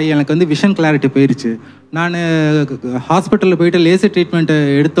கிளாட் ஆகி எனக்கு வந்து விஷன் கிளாரிட்டி போயிடுச்சு. நான் ஹாஸ்பிட்டலில் போயிட்டு லேசர் ட்ரீட்மெண்ட்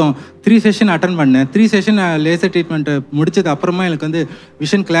எடுத்தோம். 3 செஷன் அட்டன் பண்ணேன். 3 செஷன் லேசர் ட்ரீட்மெண்ட் முடிச்சது அப்புறமா எனக்கு வந்து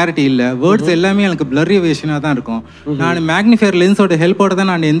விஷன் கிளாரிட்டி இல்லை. வேர்ட்ஸ் எல்லாமே எனக்கு பிளரி விஷனாக தான் இருக்கும். நான் மேக்னிஃபையர் லென்ஸோட ஹெல்ப்போட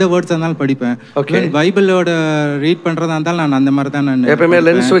தான் நான் எந்த வேர்ட்ஸ் இருந்தாலும் படிப்பேன். பைபிளோட ரீட் பண்ணுறதா இருந்தாலும் நான் அந்த மாதிரி தான் நான் எப்பவுமே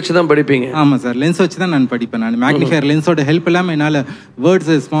லென்ஸ் வச்சு தான் படிப்பீங்க. ஆமாம் சார், லென்ஸ் வச்சு தான் நான் படிப்பேன். நான் மேக்னிஃபையர் லென்ஸோட ஹெல்ப் இல்லாமல் என்னால்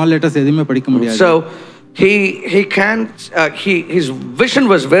வேர்ட்ஸ் ஸ்மால் லெட்டர்ஸ் எதுவுமே படிக்க முடியாது. He can't his vision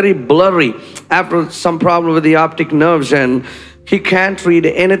was very blurry after some problem with the optic nerves, and he can't read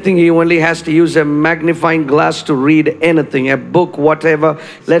anything. He only has to use a magnifying glass to read anything, a book, whatever.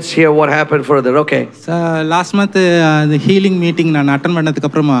 Let's hear what happened further. Okay. So last month the healing meeting நான் attend பண்ணதுக்கு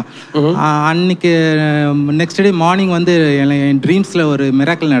அப்புறமா அன்னைக்கு next day morning வந்து என் ட்ரீம்ஸில் ஒரு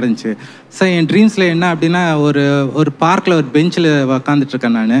miracle நடந்துச்சு. So என் ட்ரீம்ஸில் என்ன அப்படின்னா ஒரு பார்க்கில் ஒரு பெஞ்சில்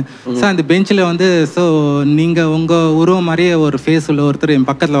உக்காந்துட்ருக்கேன் நான். ஸோ அந்த பெஞ்சில் வந்து ஸோ நீங்கள் உங்கள் உருவம் மாதிரியே ஒரு ஃபேஸ் உள்ள ஒருத்தர் என்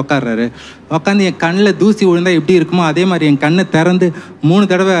பக்கத்தில் உட்காடுறாரு. உட்காந்து என் கண்ணில் தூசி விழுந்தால் எப்படி இருக்குமோ அதே மாதிரி என் கண்ணை திறந்து 3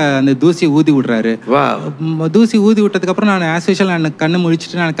 தடவை அந்த தூசியை ஊதி விட்றாரு. தூசி ஊதி விட்டதுக்கப்புறம் நான் ஆஸ் யூஷுவல் நான் கண்ணை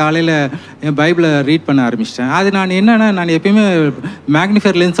முழிச்சிட்டு நான் காலையில் என் பைபிளை ரீட் பண்ண ஆரம்பிச்சிட்டேன். அது நான் என்னன்னா நான் எப்பயுமே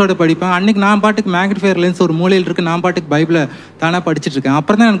மேக்னிஃபையர் லென்ஸோட படிப்பேன். அன்றைக்கி நான் பாட்டுக்கு மேக்னிஃபையர் லென்ஸ் ஒரு மூலையில் இருக்குது, நான் பாட்டுக்கு பைபிளை தானாக படிச்சுட்டு இருக்கேன்.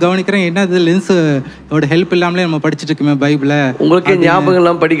 அப்புறம் தான் நான் கவனிக்கிறேன் என்ன அது லென்ஸோட ஹெல்ப் இல்லாமலே நம்ம படிச்சுட்டு இருக்கோமே பைபிளை. உங்களுக்கு ஞாபகம்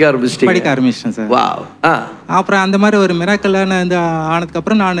எல்லாம் படிக்க ஆரம்பிச்சிட்டேன் சார். அப்புறம் அந்த மாதிரி ஒரு மிராக்கலான இந்த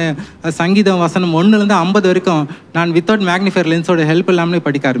ஆனதுக்கப்புறம் நான் சங்கீதம் வசனம் 1லேருந்து 50 வரைக்கும் நான் வித்தவுட் மேக்னிஃபையர் லென்ஸோட ஹெல்ப் இல்லாமலே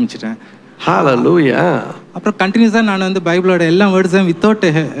படிக்க ஆரம்பிச்சிட்டேன். ஹalleluya. அப்புறம் கண்டினியூஸா நான் வந்து பைபிளோட எல்லா வேர்ட்ஸும் without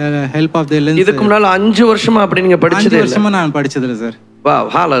help of the lens. இதுக்கு முன்னால 5 வருஷமா அப்படி நீங்க படிச்சதே இல்ல? 5 வருஷமா நான் படிச்சது இல்ல சார். வாவ்,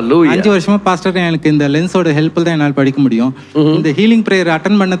 ஹalleluya. 5 வருஷமா பாஸ்டர் எனக்கு இந்த லென்ஸோட ஹெல்ப்ல தான் என்னால் படிக்க முடியும். இந்த ஹீலிங் பிரேயர்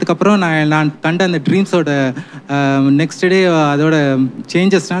அட்டெண்ட் பண்ணதுக்கு அப்புறம் நான் கண்ட அந்த ட்ரீம்ஸோட நெக்ஸ்ட் டே அதோட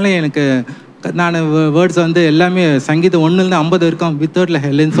சேஞ்சஸ்னால எனக்கு நான் வேர்ட்ஸ் வந்து எல்லாமே சங்கீதம் 1லேருந்து 50 வரைக்கும் வித்தவுட்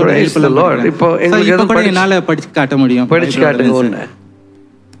லென்ஸோட ஹெல்ப்ல இப்போ என்னால் படிச்சு காட்ட முடியும். படிச்சு காட்டுங்க ஒண்ணு.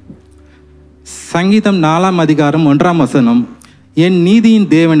 சங்கீதம் 4ஆம் அதிகாரம் 1ஆம் வசனம். என் நீதியின்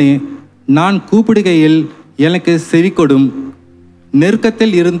தேவனே, நான் கூப்பிடுகையில் எனக்கு செவி கொடும்.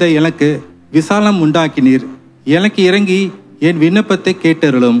 நெருக்கத்தில் இருந்த எனக்கு விசாலம் உண்டாக்கினீர். எனக்கு இறங்கி என் விண்ணப்பத்தை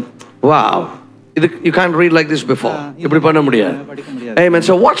கேட்டருளும். Wow. You can't read like this before. இப்படி பண்ண முடியாது. Amen.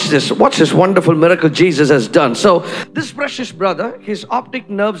 So watch this wonderful miracle Jesus has done. So this precious brother, his optic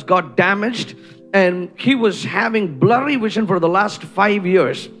nerves got damaged and he was having blurry vision for the last 5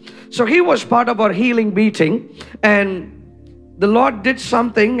 years. So he was part of our healing meeting, and the Lord did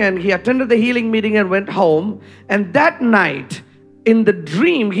something, and he attended the healing meeting and went home. And that night, in the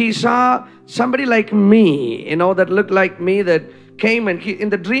dream, he saw somebody like me, that looked like me, that came, and in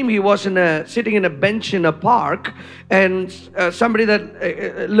the dream he was sitting in a bench in a park, and somebody that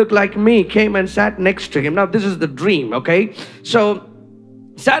looked like me came and sat next to him. Now this is the dream, okay? So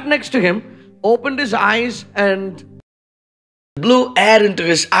sat next to him, opened his eyes and blew air into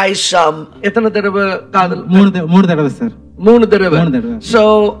his eyes. எத்தனை தடவை காதல்? 3 தடவை sir. 3 தடவை. So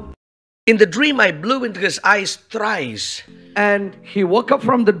in the dream I blew into his eyes thrice, and he woke up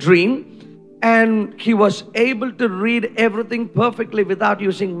from the dream and he was able to read everything perfectly without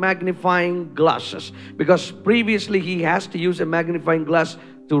using magnifying glasses, because previously he has to use a magnifying glass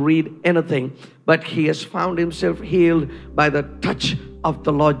to read anything, but he has found himself healed by the touch of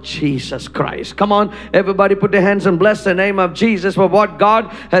the Lord Jesus Christ. Come on, everybody put your hands and bless the name of Jesus for what God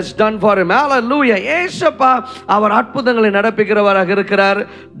has done for him. Hallelujah. ஏசப்பா அவர் அற்புதங்களை நடப்பிக்கிறவராக இருக்கிறார்.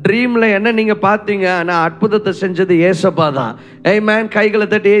 ட்ரீம்ல என்ன நீங்க பாத்தீங்க, ஆனா அற்புதத்தை செஞ்சது ஏசப்பா தான். ஆமென். கைகளை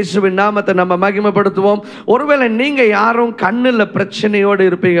தட்டி இயேசுவின் நாமத்தை நம்ம மகிமைப்படுத்துவோம். ஒருவேளை நீங்க யாரும் கண்ணுல பிரச்சனையோடு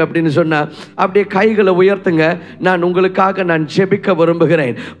இருப்பீங்க அப்படின்னு சொன்னா அப்படியே கைகளை உயர்த்துங்க. நான் உங்களுக்காக நான் ஜெபிக்க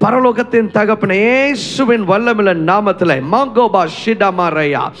விரும்புகிறேன். பரலோகத்தின் தகப்பனே, இயேசுவின் வல்லமையுள்ள நாமத்திலே மங்கோபா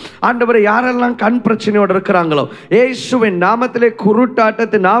ஷிடமாரையா ஆண்டவரே, யாரெல்லாம் கண் பிரச்சனையோடு இருக்கிறாங்களோ இயேசுவின் நாமத்திலே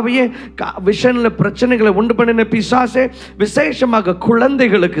குருட்டாட்டத்தின் ஆவியே, விஷன்ல பிரச்சனைகளை உண்டு பண்ணின பிசாசே, விசேஷமாக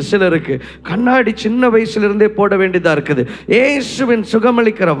குழந்தைகளுக்கு சிலருக்கு கண்ணாடி சின்ன வயசுல இருந்தே போட வேண்டியதா இருக்குது. இயேசுவின்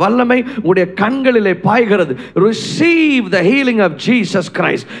சுகமளிக்கிற வல்லமை உடைய கண்களிலே பாய்கிறது. Receive the healing of Jesus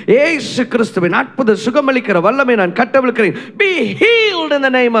Christ. இயேசு கிறிஸ்துவின் அற்புத சுகமளிக்கிற வல்லமை நான் கட்டவிழ்க்கிறேன். Be healed in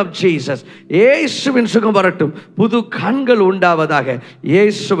the name of Jesus. இயேசுவின் சுகம் வரட்டும். புது கண்கள் உண்டாவதாக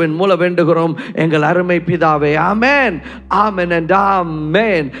இயேசுவின் மூலம் வேண்டுகிறோம் எங்கள் அருமை பிதாவே. ஆமென். ஆமென் and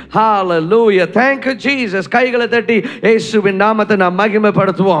amen. Hallelujah. Thank you Jesus. கைகளை தட்டி இயேசுவின் நாமத்தை நாம்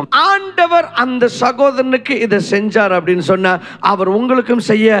மகிமைப்படுத்துவோம். ஆண்டவர் அந்த சகோதரனுக்கு இதை செஞ்சார் அப்படின்னு சொன்னா அவர் உங்களுக்கும்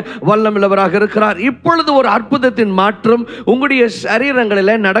செய்ய வல்லமையுள்ளவராக இருக்கிறார். இப்பொழுது ஒரு அற்புதத்தின் மாற்றம் உங்களுடைய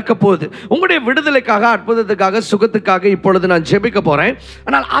சரீரங்களிலே நடக்க போகுது. உங்களுடைய விடுதலைக்காக, அற்புதத்துக்காக, சுகத்துக்காக இப்பொழுது நான் ஜெபிக்க போறேன்.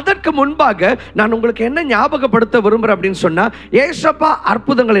 ஆனால் அதற்கு முன்பாக நான் உங்களுக்கு என்ன ஞாபகப்படுத்த விரும்புறேன் அப்படின்னு சொன்னா, ஏசப்பா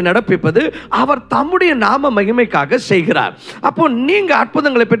அற்புதங்களை நடப்பிப்பது அவர் தம்முடைய நாம மகிமைக்காக செய்கிறார். அப்போ நீங்க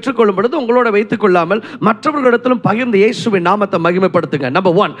அற்புதங்களை பெற்றுக்கொள்ளும் பொழுது உங்களோட வைத்துக் கொள்ளாமல் மற்றவர்களிடத்திலும் பகிர்ந்து இயேசுவின் நாமத்தை மகிமைப்படுத்துங்க.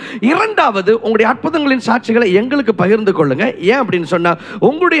 நம்பர் 1. இரண்டாவது, உங்களுடைய அற்புதங்களின் சாட்சிகளை எங்களுக்கு பகிர்ந்து கொள்ளுங்க. ஏன் அப்படின்னு சொன்னா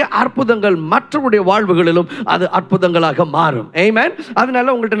உங்களுடைய அற்புதங்கள் மற்றவருடைய வாழ்வுகளிலும் அது அற்புதங்களாக மாறும். ஆமென்.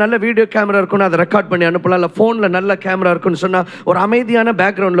 அதனால உங்கள்ட்ட நல்ல வீடியோ கேமரா இருக்குன்னு அதை ரெக்கார்ட் பண்ணி அனுப்பலாம். இல்ல போன்ல நல்ல கேமரா இருக்குன்னு சொன்னா ஒரு அமைதியான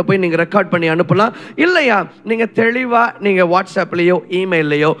பேக்ரவுண்ட்ல போய் நீங்க ரெக்கார்ட் பண்ணி அனுப்பலாம். இல்லையா நீங்க தெளிவா நீங்க வாட்ஸ்அப்லயோ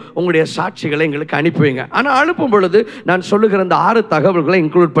இமெயிலையோ உங்களுடைய சாட்சிகளை எங்களுக்கு அனுப்புவீங்க. ஆனா அனுப்பும் பொழுது நான் சொல்லுகிற இந்த 6 தகவல்களை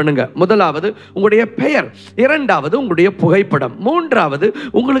இன்க்ளூட் பண்ணுங்க. முதலாவது உங்களுடைய பெயர், இரண்டாவது உங்களுடைய புகைப்படம், மூன்றாவது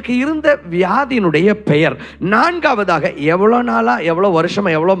உங்களுக்கு இருந்த வியாதியினுடைய பெயர், நான்காவதாக எவ்வளவு நாளா, எவ்வளவு வருஷமா,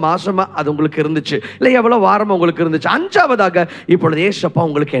 எவ்வளவு மாசமா அது உங்களுக்கு இருந்துச்சு, இல்ல எவ்வளவு வாரமா உங்களுக்கு இருந்துச்சு, அஞ்சாவதாக இப்பொழுது ஏசப்பா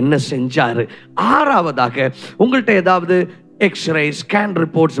உங்களுக்கு என்ன செஞ்சாரு, ஆறாவதாக உங்கள்கிட்ட ஏதாவது x ray, scan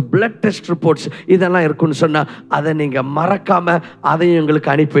reports, blood test reports இதெல்லாம் இருக்குன்னு சொன்னா அதை நீங்க மறக்காம அதையும் எங்களுக்கு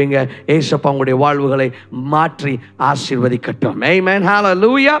அனுப்புவீங்க. ஏசப்பா உங்களுடைய வாழ்வுகளை மாற்றி ஆசீர்வதிக்கட்டும். ஆமென்.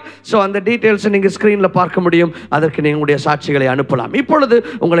 ஹalleluya. சோ அந்த டீடைல்ஸ் நீங்க ஸ்கிரீன்ல பார்க்க முடியும். அதற்கு நீங்க உங்களுடைய சாட்சிகளை அனுப்பலாம். இப்பொழுது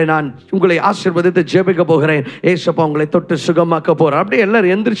உங்களை ஆசீர்வதித்து ஜெபிக்க போகிறேன். ஏசப்பா உங்களை தொட்டு சுகமாக்க போறார். அப்படியே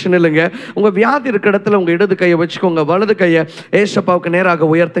எல்லாரும் எந்திரிச்சு நில்லுங்க. உங்க வியாதி இருக்க இடத்துல உங்க இடது கையை வச்சுக்கோங்க, வலது கையை ஏசப்பாவுக்கு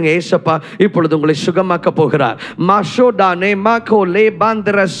நேராக உயர்த்துங்க. ஏசப்பா இப்பொழுது உங்களை சுகமாக்க போகிறார். மாஷோடானே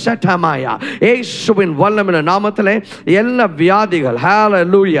இயேசுவின் வல்லமையுள்ள நாமத்திலே எல்லா வியாதிகள்,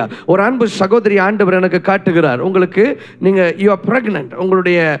 ஹalleluya. ஒரு அன்பு சகோதரி ஆண்டவர் எனக்கு காட்டுகிறார். உங்களுக்கு நீங்க you are pregnant,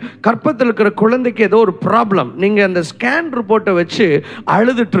 உங்களுடைய கர்ப்பத்தில் இருக்கிற குழந்தைக்கு ஏதோ ஒரு ப்ராப்ளம், நீங்க அந்த ஸ்கேன் ரிப்போர்ட்டை வச்சு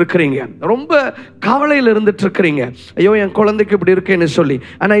அழுதுட்டு இருக்கிறீங்க, ரொம்ப கவலையில் இருந்துட்டு இருக்கிறீங்க, ஐயோ என் குழந்தைக்கு இப்படி இருக்கேன்னு சொல்லி.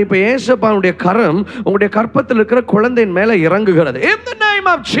 ஆனா இப்ப இயேசுவினுடைய கரம் உங்களுடைய கர்ப்பத்தில் இருக்கிற குழந்தையின் மேல இறங்குகிறது. In the name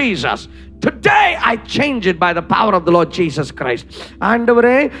of Jesus, today I change it by the power of the Lord Jesus Christ.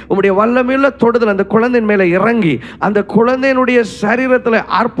 ஆண்டவரே உம்முடைய வல்லமையுள்ள தொடுதல் அந்த குழந்தையின் மேல இறங்கி அந்த குழந்தையினுடைய சரீரத்தில்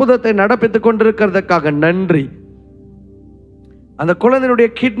அற்புதத்தை நடப்பித்துக் கொண்டிருக்கிறதுக்காக நன்றி. அந்த குழந்தையினுடைய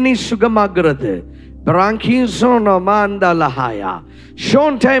கிட்னி சுகமாகிறது.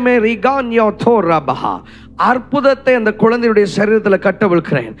 அற்புதத்தை அந்த குழந்தையுடைய சரீரத்தில்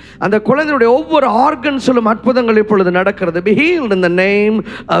கட்டவிழ்க்கிறேன். அந்த குழந்தையுடைய ஒவ்வொரு ஆர்கன்ஸிலும் அற்புதங்கள் இப்பொழுது நடக்கிறது. Be healed in the name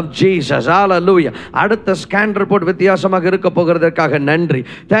of Jesus. Hallelujah. அடுத்த ஸ்கேன் ரிப்போர்ட் வித்தியாசமாக இருக்க போகிறதற்காக நன்றி.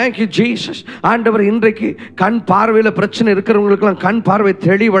 Thank you Jesus. ஆண்டவர் இன்றைக்கு கண் பார்வையில் பிரச்சனை இருக்கிறவங்களுக்கெல்லாம் கண் பார்வை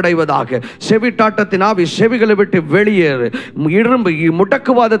தெளிவடைவதாக, செவிட்டாட்டத்தின் ஆவி செவிகளை விட்டு வெளியேறு, இரும்பு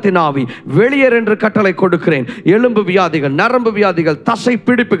முடக்குவாதத்தின் ஆவி வெளியேறு என்று கட்டளை கொடுக்கிறேன். எலும்பு வியாதிகள், நரம்பு வியாதிகள், தசை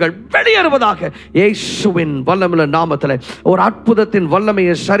பிடிப்புகள் வெளியேறுவதாக இயேசுவின் வல்லமையுள்ள நாமத்திலே ஒரு அற்புதத்தின்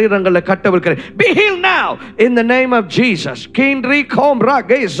வல்லமையை சரீரங்களில் கட்டவிழ்க்கிறேன். Be healed now in the name of Jesus.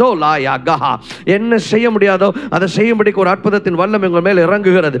 என்ன செய்ய முடியாதோ அதை செய்யும்படிக்கு ஒரு அற்புதத்தின் வல்லமை உங்கள் மேல்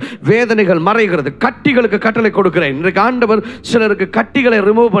இறங்குகிறது. வேதனைகள் மறைகிறது. கட்டிகளுக்கு கட்டளை கொடுக்கிறேன். இன்றைக்கு ஆண்டவர் சிலருக்கு கட்டிகளை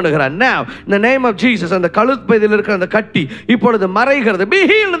ரிமூவ் பண்ணுகிறார். Now in the name of Jesus, அந்த கழுப்பையில் இருக்கிற அந்த கட்டி இப்பொழுது மறைகிறது. Be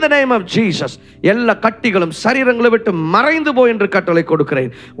healed in the name of Jesus. எல்லா கட்டிகளும் சரீரங்களை விட்டு மறைந்து போய் என்று கட்டளை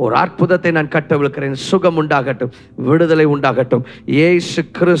கொடுக்கிறேன். ஒரு அற்புதத்தை நான் கட்டவிழ்க்கிறேன். சுகம் உண்டாகட்டும், விடுதலை உண்டாகட்டும். இயேசு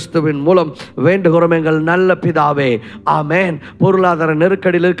கிறிஸ்துவின் மூலம் வேண்டுகிறோம் எங்கள் நல்ல பிதாவே, ஆமென். பொருளாதார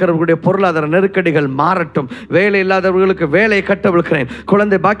நெருக்கடியில் இருக்கிறவர்களுடைய பொருளாதார நெருக்கடிகள் மாறட்டும். வேலை இல்லாதவர்களுக்கு வேலையை கட்டவிழ்கிறேன்.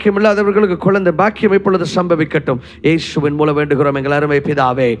 குழந்தை பாக்கியம் இல்லாதவர்களுக்கு குழந்தை பாக்கியம் இப்பொழுது சம்பவிக்கட்டும். இயேசுவின் மூலம் வேண்டுகிறோம் எங்கள் அருமை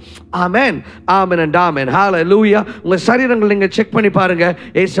பிதாவே, ஆமென், ஆமென் அண்ட் ஆமென். ஹல்லேலூயா. உங்க சரீரங்கள் நீங்க செக் பண்ணி பாருங்க.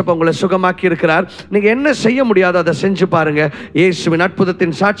 இயேசப்பா உங்களை சுகமாக்கி இருக்கிறார். நீங்க என்ன செய்ய முடியாதோ அதை செஞ்சு பாருங்க. இயேசுவின்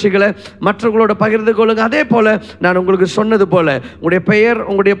அற்புதத்தின் சாட்சிகளை மற்றவங்களோட பகிர்ந்து கொள்ளுங்க. அதே போல நான் உங்களுக்கு சொன்னது போல உங்களுடைய பெயர்,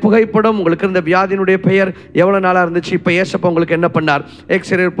 உங்களுடைய புகைப்படம், உங்களுக்கு இருந்த வியாதியினுடைய பெயர் எவ்வளவு நாளா இருந்துச்சு, இப்ப இயேசப்பா உங்களுக்கு என்ன பண்ணார்,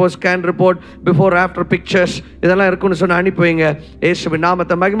 x ray report, scan report, before after pictures இதெல்லாம் இருக்குன்னு சொன்ன அனுப்பி வைங்க. இயேசுவின்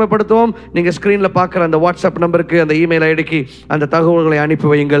நாமத்தை மகிமைப்படுத்துவோம். நீங்க ஸ்கிரீன்ல பார்க்குற அந்த வாட்ஸ்அப் நம்பருக்கு, அந்த இமெயில் ஐடிக்கு அந்த தகவல்களை அனுப்பி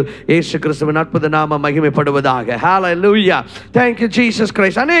வையுங்கள். இயேசு கிறிஸ்துவின் அற்புத நாம மகிமைப்படுவதாக. ஹல்லேலூயா. Thank you Jesus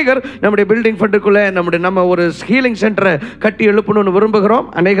Christ. அநேகர் நம்முடைய பில்டிங் ஃபண்டுக்குள்ள நம்ம ஒரு ஹீலிங் சென்டரை கட்டி எழுப்பணும்னு விரும்புகிறோம்.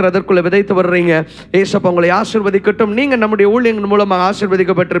 அநேகர் அதற்குள்ள விதைத்து வர்றீங்க. இயேசப்பா உங்களை ஆசீர்வதிக்கட்டும். நீங்க நம்முடைய ஊழியங்கள் மூலமாக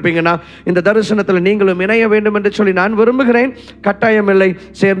ஆசீர்வதிக்கப்பட்டிருப்பீங்கன்னா இந்த தரிசனத்தில் நீங்களும் இணைய வேண்டும் என்று சொல்லி நான் விரும்புகிறேன். கட்டாயம் இல்லை,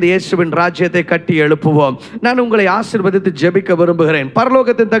 சேர்ந்து இயேசுவின் ராஜ்யத்தை கட்டி எழுப்புவோம். நான் உங்களை ஆசீர்வதித்து ஜெபிக்க விரும்புகிறேன்.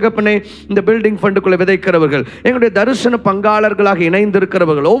 பரலோகத்தின் தகப்பனே, இந்த பில்டிங் ஃபண்டுக்குள்ள விதைக்கிறவர்கள், எங்களுடைய தரிசன பங்காளர்களாக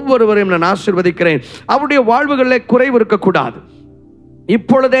இணைந்திருக்கிறவர்கள் ஒவ்வொருவரையும் நான் ஆசீர்வதிக்கிறேன். அவருடைய வாழ்வுகளில் குறைவு இருக்கக்கூடாது.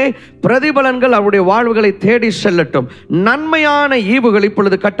 இப்பொழுதே பிரதிபலன்கள் அவருடைய வாழ்வுகளை தேடி செல்லட்டும். நன்மையான ஈவுகள்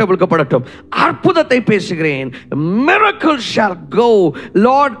இப்பொழுது கட்டவிழ்க்கப்படட்டும். அற்புதத்தை பேசுகிறேன். Miracles shall go,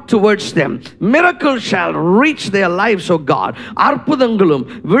 Lord, towards them. Miracles shall reach their lives, oh God. அற்புதங்களும்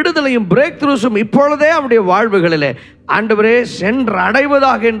விடுதலையும் breakthroughs-உம் இப்பொழுதே அவருடைய வாழ்வுகளிலே ஆண்டவரே சென்று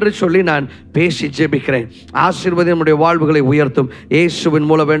அடைவதாக என்று சொல்லி நான் பேசி ஜெபிக்கிறேன். ஆசீர்வதி நம்முடைய வாழ்வுகளை உயர்த்தும். இயேசுவின்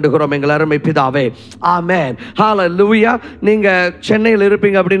மூலம் வேண்டுகிறோம் எங்கள் அருமை பிதாவே, ஆமென். ஹல்லேலூயா. நீங்க சென்னையில்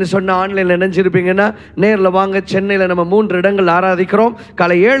இருப்பீங்க அப்படின்னு சொன்ன, ஆன்லைன்ல நினைஞ்சிருப்பீங்கன்னா நேரில் வாங்க. சென்னையில் நம்ம 3 இடங்கள் ஆராதிக்கிறோம்.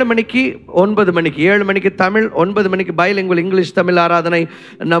 காலை 7 மணிக்கு, 9 மணிக்கு. 7 மணிக்கு தமிழ், 9 மணிக்கு பைலிங்குவல் இங்கிலீஷ் தமிழ் ஆராதனை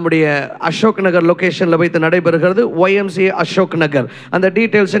நம்முடைய அசோக் நகர் லொகேஷன்ல வைத்து நடைபெறுகிறது. YMCA அசோக் நகர். அந்த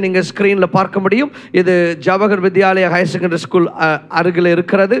டீடைல்ஸை நீங்க ஸ்கிரீன்ல பார்க்க முடியும். இது Jawahar Vidyalaya higher secondary school அருகில்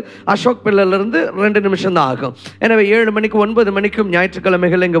இருக்கிறது. அசோக் பில்லிருந்து 2 நிமிஷம் தான் ஆகும். எனவே 7 மணிக்கு 9 மணிக்கும்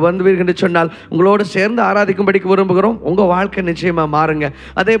ஞாயிற்றுக்கிழமைகள் இங்கே வந்துவீர்கள் என்று சொன்னால் உங்களோடு சேர்ந்து ஆராதிக்கும்படிக்கு விரும்புகிறோம். உங்கள் வாழ்க்கை நிச்சயமாக மாறுங்க.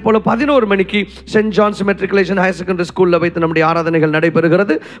 அதே போல் 11 மணிக்கு send John's matriculation higher secondary ஸ்கூலில் வைத்து நம்முடைய ஆராதனைகள்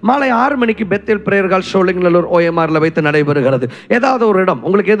நடைபெறுகிறது. மாலை 6 மணிக்கு பெத்தேல் பிரேயர் ஹால் ஷோலிங்கநல்லூர் OMRல வைத்து நடைபெறுகிறது. ஏதாவது ஒரு இடம்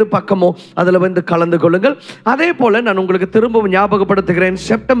உங்களுக்கு எது பக்கமோ அதில் வந்து கலந்து கொள்ளுங்கள். அதே போல நான் உங்களுக்கு திரும்பவும் ஞாபகப்படுத்துகிறேன்,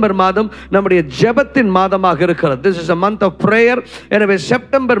 செப்டம்பர் மாதம் நம்முடைய ஜெபத்தின் மாதமாக இருக்கிறது. This is a month of prayer. எனவே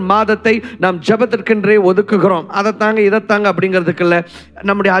செப்டம்பர் மாதத்தை நாம் ஜெபத்திற்கென்றே ஒதுக்குகிறோம். அதை தாங்க இதை தாங்க அப்படிங்கிறதுக்கு இல்லை.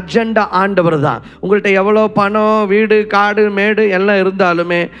 நம்முடைய அஜெண்டா ஆண்டவர் தான். உங்கள்கிட்ட எவ்வளோ பணம், வீடு, காடு, மேடு எல்லாம்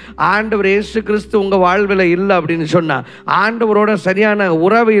இருந்தாலுமே ஆண்டவர் இயேசு கிறிஸ்து உங்கள் வாழ்வில் இல்லை அப்படின்னு சொன்னால், ஆண்டவரோட சரியான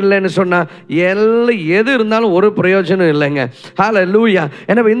உறவு இல்லைன்னு சொன்னால் எது இருந்தாலும் ஒரு பிரயோஜனம் இல்லைங்க. ஹல்லேலூயா.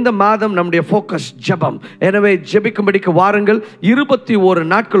 எனவே இந்த மாதம் நம்முடைய ஃபோக்கஸ் ஜெபம். எனவே ஜெபிக்கும்படிக்கு வாருங்கள். 21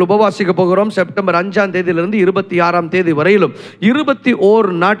 நாட்கள் உபவாசிக்க போகிறோம். செப்டம்பர் 5ஆம் தேதியிலிருந்து 26ஆம் தேதி வரையிலும்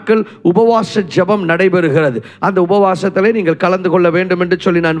 21 நாட்கள் உபவாச ஜெபம் நடைபெறுகிறது. அந்த உபவாசத்திலே நீங்கள் கலந்து கொள்ள வேண்டும் என்று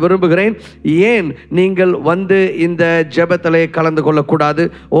சொல்லி நான் விரும்புகிறேன். ஏன் நீங்கள் வந்து இந்த ஜெபத்திலே கலந்து கொள்ளக்கூடாது?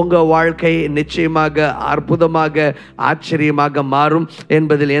 உங்கள் வாழ்க்கை நிச்சயமாக அற்புதமாக ஆச்சரியமாக மாறும்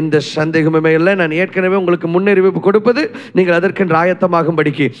என்பதில் எந்த சந்தேகமுமே இல்லை. நான் ஏற்கனவே உங்களுக்கு முன்னறிவிப்பு கொடுப்பது நீங்கள் அதற்கென்று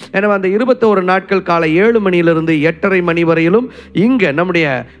ஆயத்தமாகும்படிக்கு. எனவே அந்த 21 நாட்கள் காலை 7 மணியிலிருந்து 8:30 மணி வரையிலும் இங்கே நம்முடைய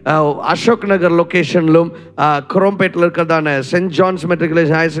அசோக் நகர் லொகேஷனிலும் குரோம்பேட்டில் இருக்கிறதான send John's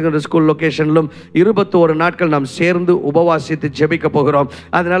matriculation higher secondary school லொகேஷனிலும் 21 நாட்கள் நாம் சேர்ந்து உபவாசித்து ஜெபிக்க போகிறோம்.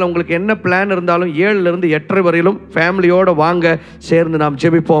 அதனால் உங்களுக்கு என்ன பிளான் இருந்தாலும் 7லிருந்து 8:30 வரையிலும் ஃபேமிலியோடு வாங்க, சேர்ந்து நாம்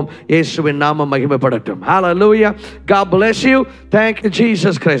ஜெபிப்போம். இயேசுவின் நாமம் மகிமைப்படட்டும். Hallelujah. God bless you. Thank you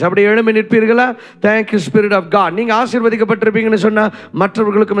Jesus Christ. அப்படி எழும்பி நிற்பீர்களா? Thank you Spirit of God. நீங்கள் ஆசீர்வதிக்கப்பட்டிருப்பீங்கன்னு சொன்னால்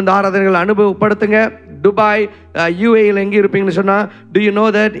மற்றவர்களுக்கும் இந்த ஆராதனைகளை அனுபவப்படுத்துங்க. துபாய், UAE எங்கே இருப்பீங்கன்னு சொன்னால், do you know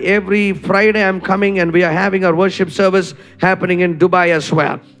that every Friday I'm coming and we are having our worship service happening in Dubai as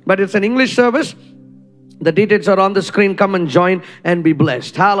well. But it's an English service. The details are on the screen. Come and join and be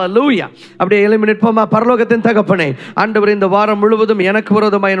blessed. Hallelujah. அப்படியே 7 minute போமா. பரலோகத்தின் தகப்பனே, ஆண்டவர் இந்த வாரம் முழுவதும் எனக்கு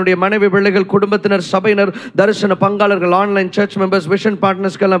விரோதமாக என்னுடைய மனைவி, பிள்ளைகள், குடும்பத்தினர், சபையினர், தரிசன பங்காளர்கள், ஆன்லைன் சர்ச் மெம்பர்ஸ், விஷன்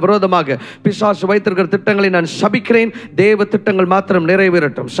பார்ட்னர்ஸ்க்கெல்லாம் விரோதமாக பிசாசு வைத்திருக்கிற திட்டங்களை நான் சபிக்கிறேன். தேவ திட்டங்கள் மாத்திரம்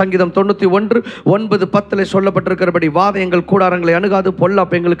நிறைவேறட்டும். சங்கீதம் 91:9-10 சொல்லப்பட்டிருக்கிறபடி வாதையங்கள் கூடாரங்களை அணுகாது,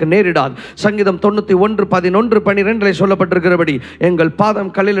 பொல்லாப்பு எங்களுக்கு நேரிடாது. சங்கீதம் 91:11-12 சொல்லப்பட்டிருக்கிறபடி எங்கள்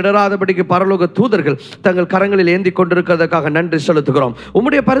பாதம் கல்லில் இடராதபடிக்கு பரலோக தூதர்கள் தங்கள் கரங்களில் ஏந்தி கொண்டிருக்கிறதுக்காக நன்றி செலுத்துகிறோம்.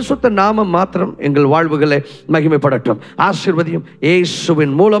 உம்முடைய பரிசுத்த நாமம் மாத்திரம் எங்கள் வாழ்வுகளை மகிமைப்படட்டும். ஆசீர்வதியும்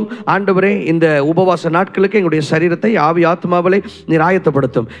இயேசுவின் மூலம். ஆண்டவரே, இந்த உபவாச நாட்களுக்கு எங்களுடைய சரீரத்தை ஆவி ஆத்மாவிலே நீர்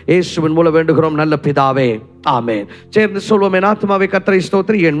ஆயத்தப்படுத்தும். இயேசுவின் மூலம் வேண்டுகிறோம் நல்ல பிதாவே, ஆமென். சேர்ந்து சொல்வோம். என் ஆத்மாவை கர்த்தரை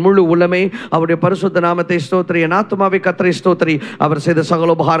ஸ்தோத்திரி, என் முழு உள்ளமே அவருடைய பரிசுத்த நாமத்தை ஸ்தோத்திரி. என் ஆத்மாவை கர்த்தரை ஸ்தோத்திரி, அவர் செய்த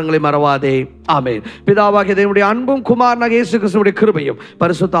சகல உபகாரங்களை மறவாதே. ஆமென். பிதாவாகிய தேவனுடைய அன்பும் குமாரனாகிய இயேசு கிறிஸ்துவின் கிருபையும்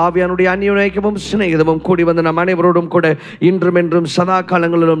பரிசுத்த ஆவியானுடைய அந்யோன்யமும் சிநேகிதமும் கூடி வந்து நம் அனைவரோடும் கூட இன்றும் என்றும் சதா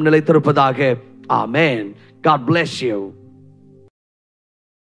காலங்களிலும் நிலைத்திருப்பதாக. ஆமென். God bless you.